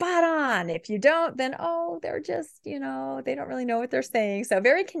they're spot on. If you don't, then oh, they're just, they don't really know what they're saying. So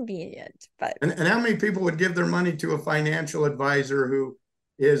very convenient. But And how many people would give their money to a financial advisor who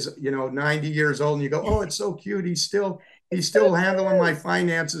is 90 years old, and you go, oh, it's so cute, he's it's so still handling my cute.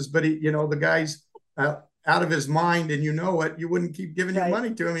 finances, but the guy's out of his mind, and you wouldn't keep giving your Right.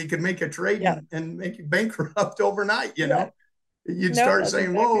 money to him. He could make a trade Yeah. and make you bankrupt overnight. Yeah. You'd Nope, start that's saying,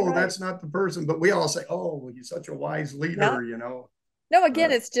 exactly whoa, right. that's not the person. But we all say, oh, well, he's such a wise Yeah. leader. No,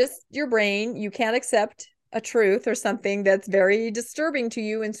 again, uh, it's just your brain. You can't accept a truth or something that's very disturbing to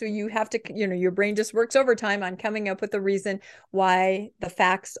you. And so you have to, your brain just works overtime on coming up with a reason why the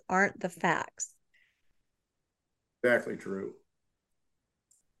facts aren't the facts. exactly true.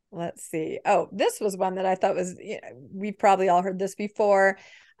 Let's see. Oh, this was one that I thought was, we've probably all heard this before.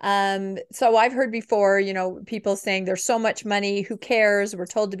 So I've heard before, people saying there's so much money, who cares? We're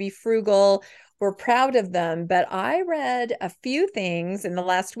told to be frugal, we're proud of them. But I read a few things in the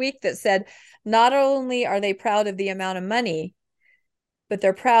last week that said not only are they proud of the amount of money, but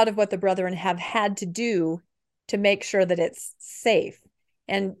they're proud of what the brethren have had to do to make sure that it's safe.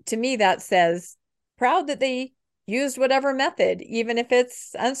 And to me, that says proud that they used whatever method, even if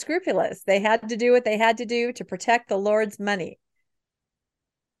it's unscrupulous. They had to do what they had to do to protect the Lord's money.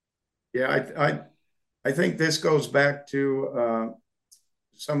 Yeah, I think this goes back to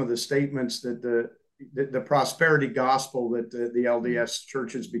some of the statements that the prosperity gospel that the LDS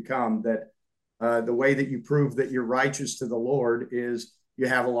church has become, that the way that you prove that you're righteous to the Lord is you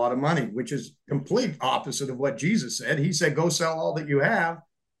have a lot of money, which is complete opposite of what Jesus said. He said, go sell all that you have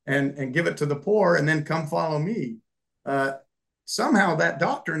and give it to the poor and then come follow me. Uh, Somehow that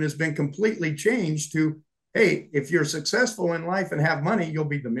doctrine has been completely changed to, hey, if you're successful in life and have money, you'll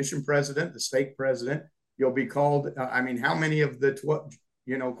be the mission president, the stake president. You'll be called. How many of the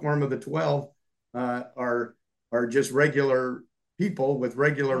quorum of the 12 are just regular people with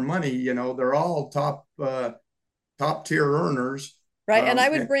regular money? They're all top tier earners. Right. And I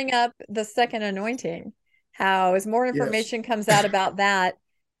would And bring up the second anointing, how as more yes, information comes out about that,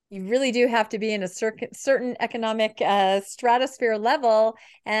 you really do have to be in a certain economic stratosphere level.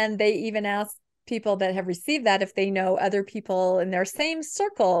 And they even ask people that have received that if they know other people in their same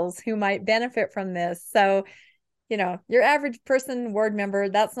circles who might benefit from this. So, your average person, ward member,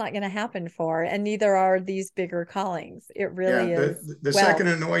 that's not going to happen for, and neither are these bigger callings. It yeah. really is The second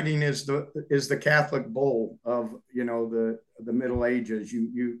wealth. anointing is the Catholic bull of the Middle Ages.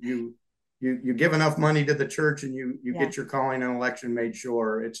 You give enough money to the church and you Yeah. get your calling and election made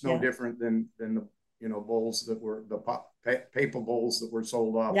sure. It's no Yeah. different than the bulls that were papal bulls that were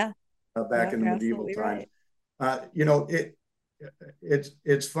sold off Yeah. back Yeah. in the You're medieval absolutely times. right.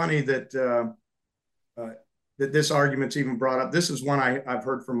 It's funny uh, that this argument's even brought up. This is one I've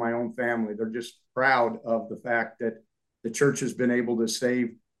heard from my own family. They're just proud of the fact that the church has been able to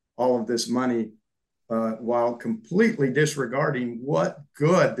save all of this money while completely disregarding what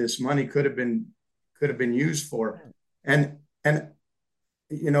good this money could have been used for. And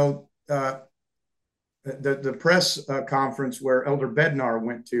the press conference where Elder Bednar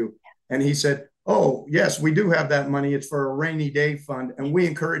went to, and he said, "Oh yes, we do have that money. It's for a rainy day fund, and we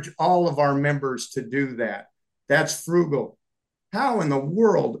encourage all of our members to do that. That's frugal." How in the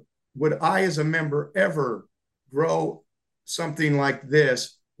world would I, as a member, ever grow something like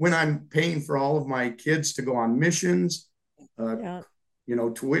this when I'm paying for all of my kids to go on missions, uh, Yeah.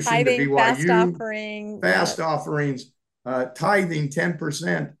 tuition to Tithing, fast BYU, offering. Yeah. fast offerings, tithing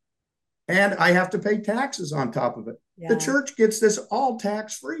 10%, and I have to pay taxes on top of it? The Yeah. church gets this all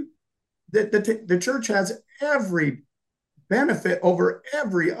tax free. The church has every benefit over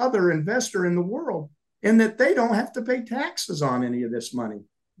every other investor in the world in that they don't have to pay taxes on any of this money.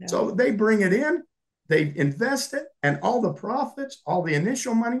 So No. they bring it in, they invest it, and all the profits, all the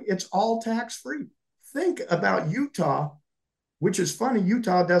initial money, it's all tax free. Think about Utah, which is funny.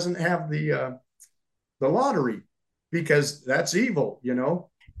 Utah doesn't have the lottery. because that's evil, you know.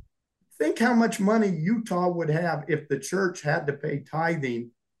 Think how much money Utah would have if the church had to pay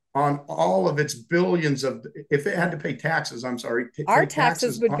tithing on all of its billions of, if it had to pay taxes, I'm sorry, Our pay taxes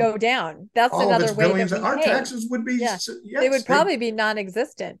taxes would on go down. That's all of its another way that billions. we Our pay. taxes would be, Yeah. They yes, would they, probably be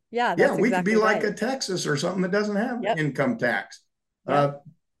non-existent. Yeah, yeah, that's we could be exactly like a right. Texas or something that doesn't have Yep. income tax. Yep.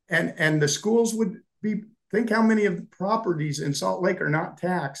 Uh, and the schools would be, think how many of the properties in Salt Lake are not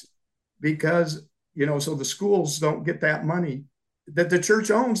taxed because, you know, so the schools don't get that money that the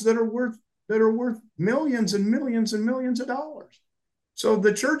church owns that are worth millions and millions and millions of dollars. So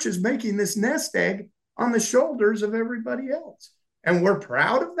the church is making this nest egg on the shoulders of everybody else. And we're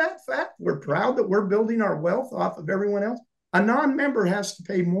proud of that fact. We're proud that we're building our wealth off of everyone else. A non-member has to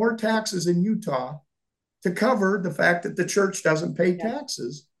pay more taxes in Utah to cover the fact that the church doesn't pay Yep.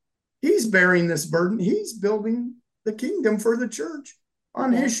 taxes. He's bearing this burden. He's building the kingdom for the church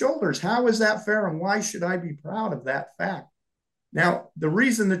on Yeah. his shoulders. How is that fair? And why should I be proud of that fact? Now, the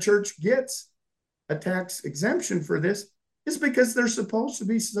reason the church gets a tax exemption for this is because they're supposed to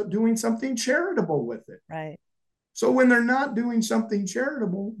be doing something charitable with it. Right. So when they're not doing something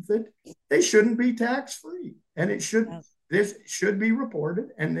charitable with it, they shouldn't be tax free, and it should, Yep. this should be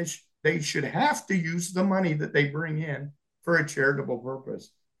reported, and they should have to use the money that they bring in for a charitable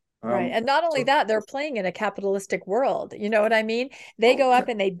purpose. Right. And not only So that, they're playing in a capitalistic world. You know what I mean? They go okay, up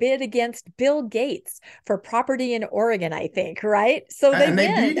and they bid against Bill Gates for property in Oregon, I think, right? So they and they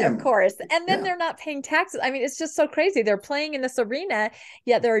beat win, of him. course. And then Yeah, they're not paying taxes. I mean, it's just so crazy. They're playing in this arena,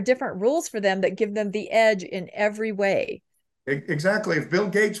 yet there are different rules for them that give them the edge in every way. exactly. If Bill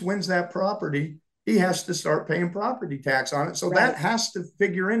Gates wins that property, he has to start paying property tax on it. So that Right. has to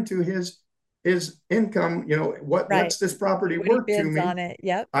figure into his income. You know, Right. what's this property What he worth to bids me? on it.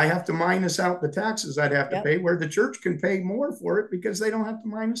 Yep. I have to minus out the taxes I'd have to Yep. pay, where the church can pay more for it because they don't have to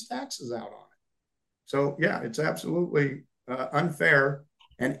minus taxes out on it. So yeah, it's absolutely unfair.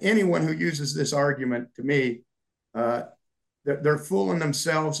 And anyone who uses this argument, to me, uh, they're fooling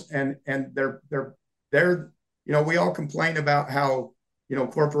themselves, and they're, you know, we all complain about how, you know,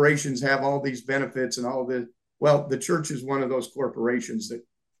 corporations have all these benefits and all this. Well, the church is one of those corporations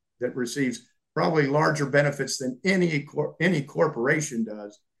that receives probably larger benefits than any corporation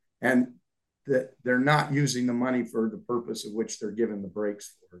does, and that they're not using the money for the purpose of which they're given the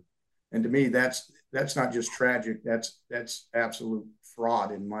breaks for. And to me, that's not just tragic. That's absolute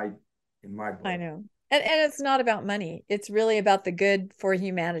fraud in my I book. know. And it's not about money. It's really about the good for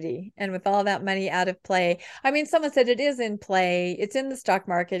humanity. And with all that money out of play, I mean, someone said it is in play. It's in the stock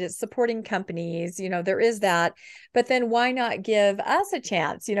market. It's supporting companies. You know, there is that. But then why not give us a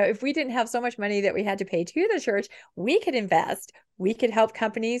chance? You know, if we didn't have so much money that we had to pay to the church, we could invest. We could help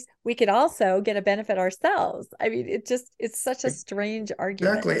companies. We could also get a benefit ourselves. I mean, it's such a strange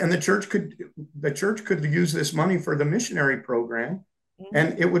argument. Exactly. And the church could use this money for the missionary program, Mhm.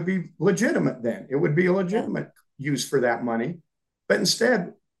 and it would be legitimate then. It would be a Yeah. legitimate use for that money. But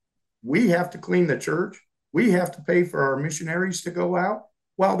instead, we have to clean the church. We have to pay for our missionaries to go out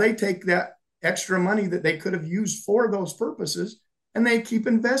while they take that extra money that they could have used for those purposes and they keep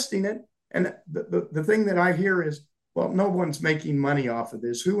investing it. And the thing that I hear is, well, no one's making money off of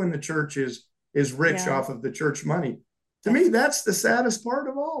this. Who in the church is rich Yeah. off of the church money? To Yeah. me, that's the saddest part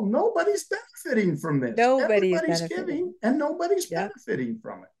of all. Nobody's benefiting from this. Nobody's Everybody's benefiting. giving and nobody's Yeah. benefiting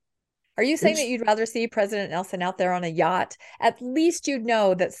from it. Are you saying that It's you'd rather see President Nelson out there on a yacht? At least you'd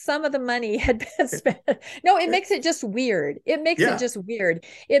know that some of the money had been it, spent. No, it it, makes it just weird. It makes it yeah, just weird.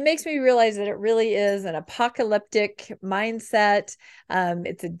 It makes me realize that it really is an apocalyptic mindset.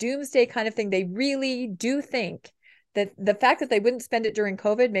 It's a doomsday kind of thing. They really do think that the fact that they wouldn't spend it during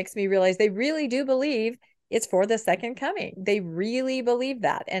COVID makes me realize they really do believe it's for the second coming. They really believe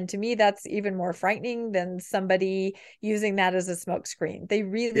that. And to me, that's even more frightening than somebody using that as a smokescreen. They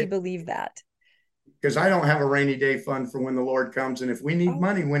really it, believe that. because I don't have a rainy day fund for when the Lord comes. And if we need Oh,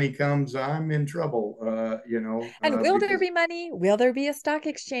 money when he comes, I'm in trouble, and will there because be money? Will there be a stock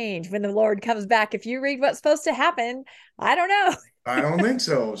exchange when the Lord comes back? If you read what's supposed to happen, I don't know. I don't think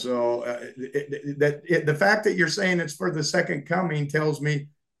so. So the fact that you're saying it's for the second coming tells me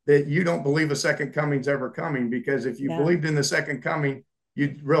that you don't believe a second coming's ever coming, because if you Yeah. believed in the second coming,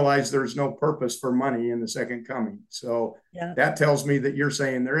 you'd realize there's no purpose for money in the second coming. So Yeah. that tells me that you're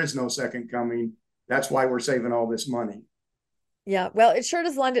saying there is no second coming. That's why we're saving all this money. Yeah, well, it sure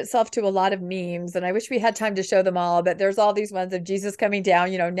does lend itself to a lot of memes, and I wish we had time to show them all, but there's all these ones of Jesus coming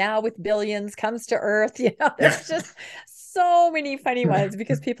down, you know, now with billions comes to earth. You know, Yeah. there's just so many funny ones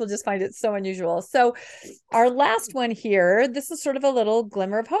because people just find it so unusual. So, our last one here, this is sort of a little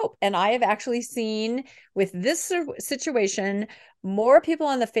glimmer of hope. And I have actually seen with this situation more people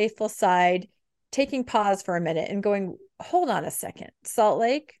on the faithful side taking pause for a minute and going, hold on a second, Salt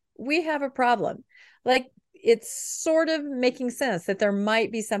Lake, we have a problem. Like, it's sort of making sense that there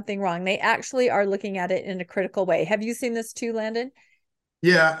might be something wrong. They actually are looking at it in a critical way. Have you seen this too, Landon?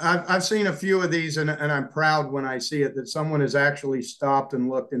 Yeah, I've seen a few of these, and I'm proud when I see it that someone has actually stopped and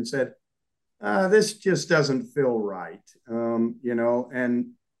looked and said, this just doesn't feel right. And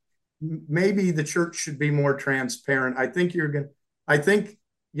maybe the church should be more transparent. I think you're going to, I think,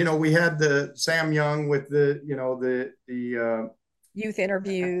 we had the Sam Young with Youth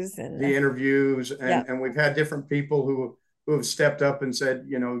interviews the and interviews, yeah, and we've had different people who have stepped up and said,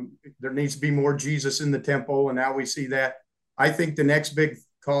 there needs to be more Jesus in the temple. And now we see that. I think the next big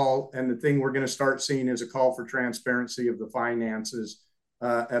call and the thing we're going to start seeing is a call for transparency of the finances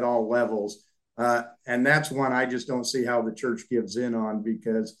at all levels. And that's one I just don't see how the church gives in on,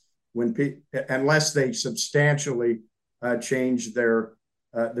 because unless they substantially change the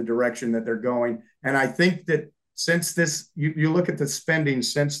direction that they're going. And I think that since you look at the spending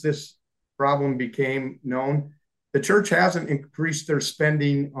since this problem became known, the church hasn't increased their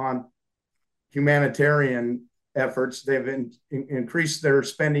spending on humanitarian efforts. They've increased their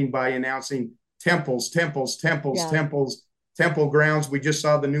spending by announcing temples, yeah, temple grounds. We just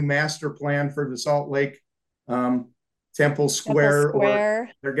saw the new master plan for the Salt Lake Temple Temple Square, or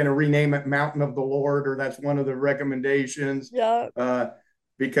Square. they're going to rename it Mountain of the Lord, or that's one of the recommendations, Yeah.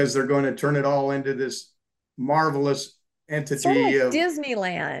 because they're going to turn it all into this marvelous Sort of entity like of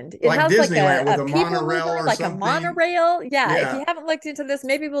Disneyland. It like has like Disneyland with a a people monorail mover, or like a something. monorail. Yeah. If Yeah. you haven't looked into this,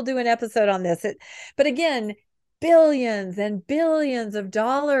 maybe we'll do an episode on this. But again, billions and billions of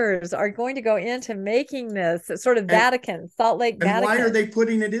dollars are going to go into making this sort of And Vatican, Salt Lake And why are Vatican. they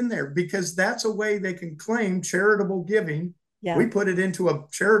putting it in there? Because that's a way they can claim charitable giving. Yeah. We put it into a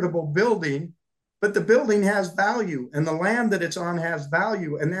charitable building, but the building has value, and the land that it's on has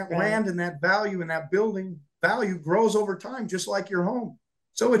value. And that Right. land and that value and that building value grows over time, just like your home.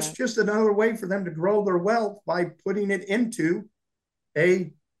 So it's Yeah. just another way for them to grow their wealth by putting it into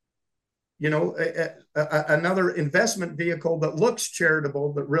a, another investment vehicle that looks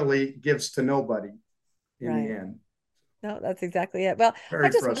charitable, but really gives to nobody in the Right. end. No, that's exactly it. Well, I Very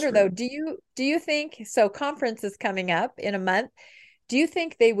just wonder though, frustrating. do you think so conference is coming up in a month? Do you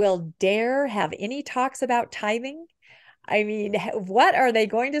think they will dare have any talks about tithing? I mean, what are they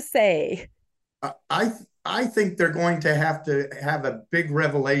going to say? I I think they're going to have a big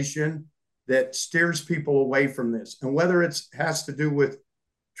revelation that steers people away from this. And whether it has to do with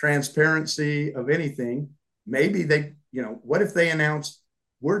transparency of anything, maybe what if they announce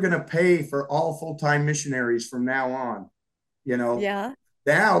we're going to pay for all full-time missionaries from now on? You know, Yeah,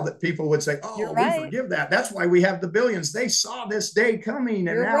 now that people would say, you're oh, we right. forgive that. That's why we have the billions. They saw this day coming,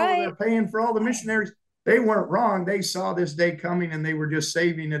 and You're now right. they're paying for all the missionaries. They weren't wrong. They saw this day coming, and they were just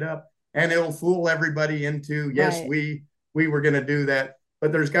saving it up. And it'll fool everybody into, yes, Right. we were going to do that.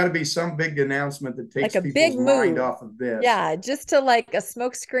 But there's got to be some big announcement that Like takes a big people's mind move. off of this. Yeah, just to like a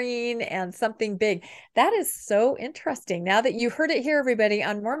smoke screen and something big. That is so interesting. Now that you heard it here, everybody,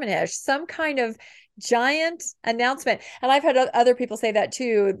 on Mormonish, some kind of giant announcement. And I've had other people say that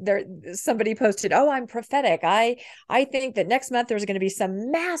too. There, somebody posted, "Oh, I'm prophetic. I think that next month there's going to be some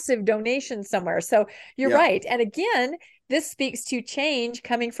massive donation somewhere." So you're Yeah, right. And again, this speaks to change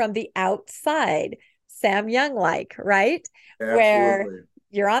coming from the outside. Sam Young like, right? Where absolutely.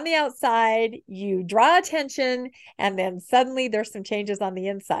 you're on the outside, you draw attention, and then suddenly there's some changes on the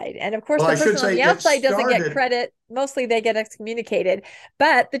inside. And of course, Well, the I should person on say the it outside doesn't get started. credit. Mostly they get excommunicated,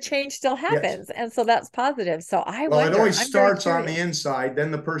 but the change still Yes. happens. And so that's positive. So I Well, it wonder, always I'm very starts on the curious. inside,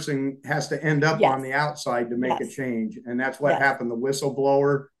 then the person has to end up on Yes, the outside to make a yes, change. And that's what yes, happened. The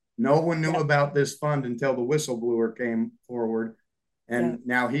whistleblower, no one knew yep, about this fund until the whistleblower came forward. yep, And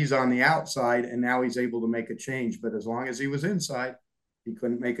now he's on the outside, and now he's able to make a change. But as long as he was inside, he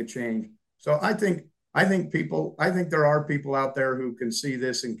couldn't make a change. So I think there are people out there who can see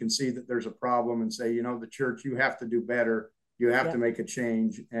this and can see that there's a problem and say, the church, you have to do better. You have to yep. make a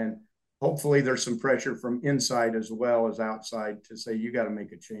change. And hopefully there's some pressure from inside as well as outside to say, you got to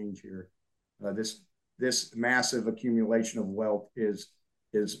make a change here. This massive accumulation of wealth is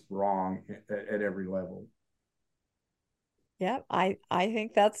wrong at every level. Yeah, I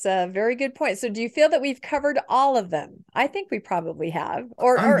think that's a very good point. So do you feel that we've covered all of them? I think we probably have. I'm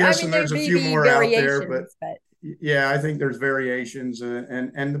Or I mean guessing there there's a may few be more out there, but variations, but yeah, I think there's variations,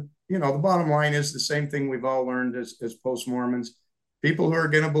 and the bottom line is the same thing we've all learned as post Mormons. People who are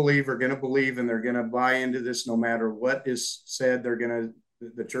going to believe are going to believe, and they're going to buy into this no matter what is said. They're going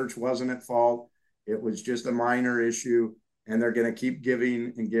to the church wasn't at fault. It was just a minor issue, and they're going to keep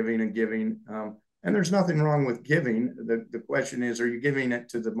giving and giving and giving. And there's nothing wrong with giving. The question is, are you giving it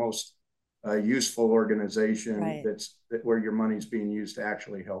to the most a useful organization Right. where your money's being used to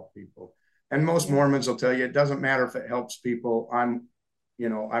actually help people. And most Yeah. Mormons will tell you it doesn't matter if it helps people. I'm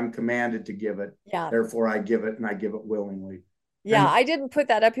commanded to give it. Yeah. Therefore, I give it, and I give it willingly. Yeah, And I didn't put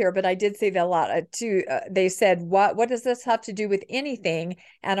that up here, but I did say that a lot too. They said, what does this have to do with anything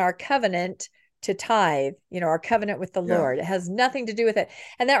and our covenant to tithe, our covenant with the yeah, Lord? It has nothing to do with it.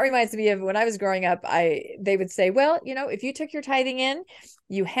 And that reminds me of when I was growing up, they would say, well, if you took your tithing in,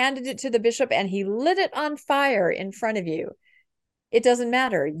 you handed it to the bishop and he lit it on fire in front of you. It doesn't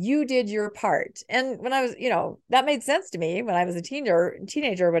matter. You did your part. And when I was, that made sense to me when I was a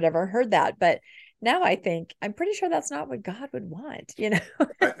teenager or whatever, heard that. But now I think I'm pretty sure that's not what God would want,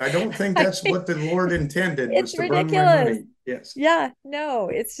 I don't think I that's think what the Lord intended, was it's to burn my ridiculous. money. Yes. Yeah, no,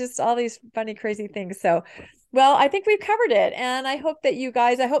 it's just all these funny, crazy things. So, well, I think we've covered it. And I hope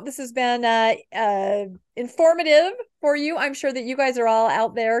this has been informative for you. I'm sure that you guys are all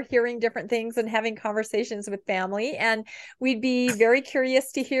out there hearing different things and having conversations with family. And we'd be very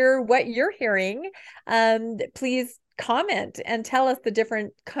curious to hear what you're hearing. Please comment and tell us the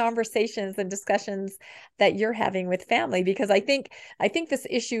different conversations and discussions that you're having with family, because I think this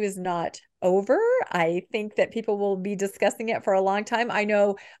issue is not over. I think that people will be discussing it for a long time. I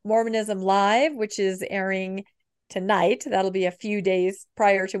know Mormonism Live, which is airing tonight, that'll be a few days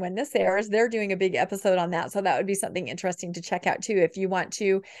prior to when this airs, they're doing a big episode on that. So that would be something interesting to check out too, if you want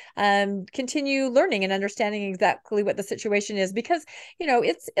to continue learning and understanding exactly what the situation is, because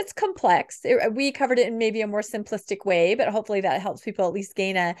it's complex. We covered it in maybe a more simplistic way, but hopefully that helps people at least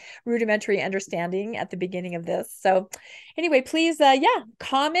gain a rudimentary understanding at the beginning of this. So anyway, please,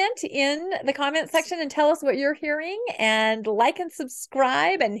 comment in the comment section and tell us what you're hearing, and like and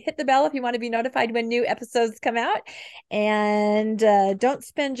subscribe and hit the bell if you want to be notified when new episodes come out. And don't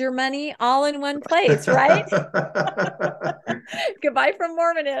spend your money all in one place, right? Goodbye from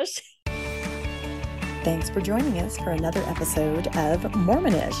Mormonish. Thanks for joining us for another episode of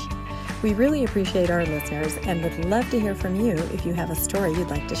Mormonish. We really appreciate our listeners and would love to hear from you if you have a story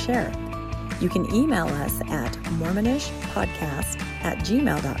you'd like to share. You can email us at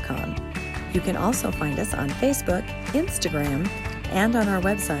mormonishpodcast@gmail.com. You can also find us on Facebook, Instagram, and on our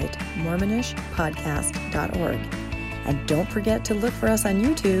website, mormonishpodcast.org. And don't forget to look for us on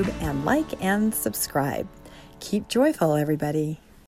YouTube and like and subscribe. Keep joyful, everybody.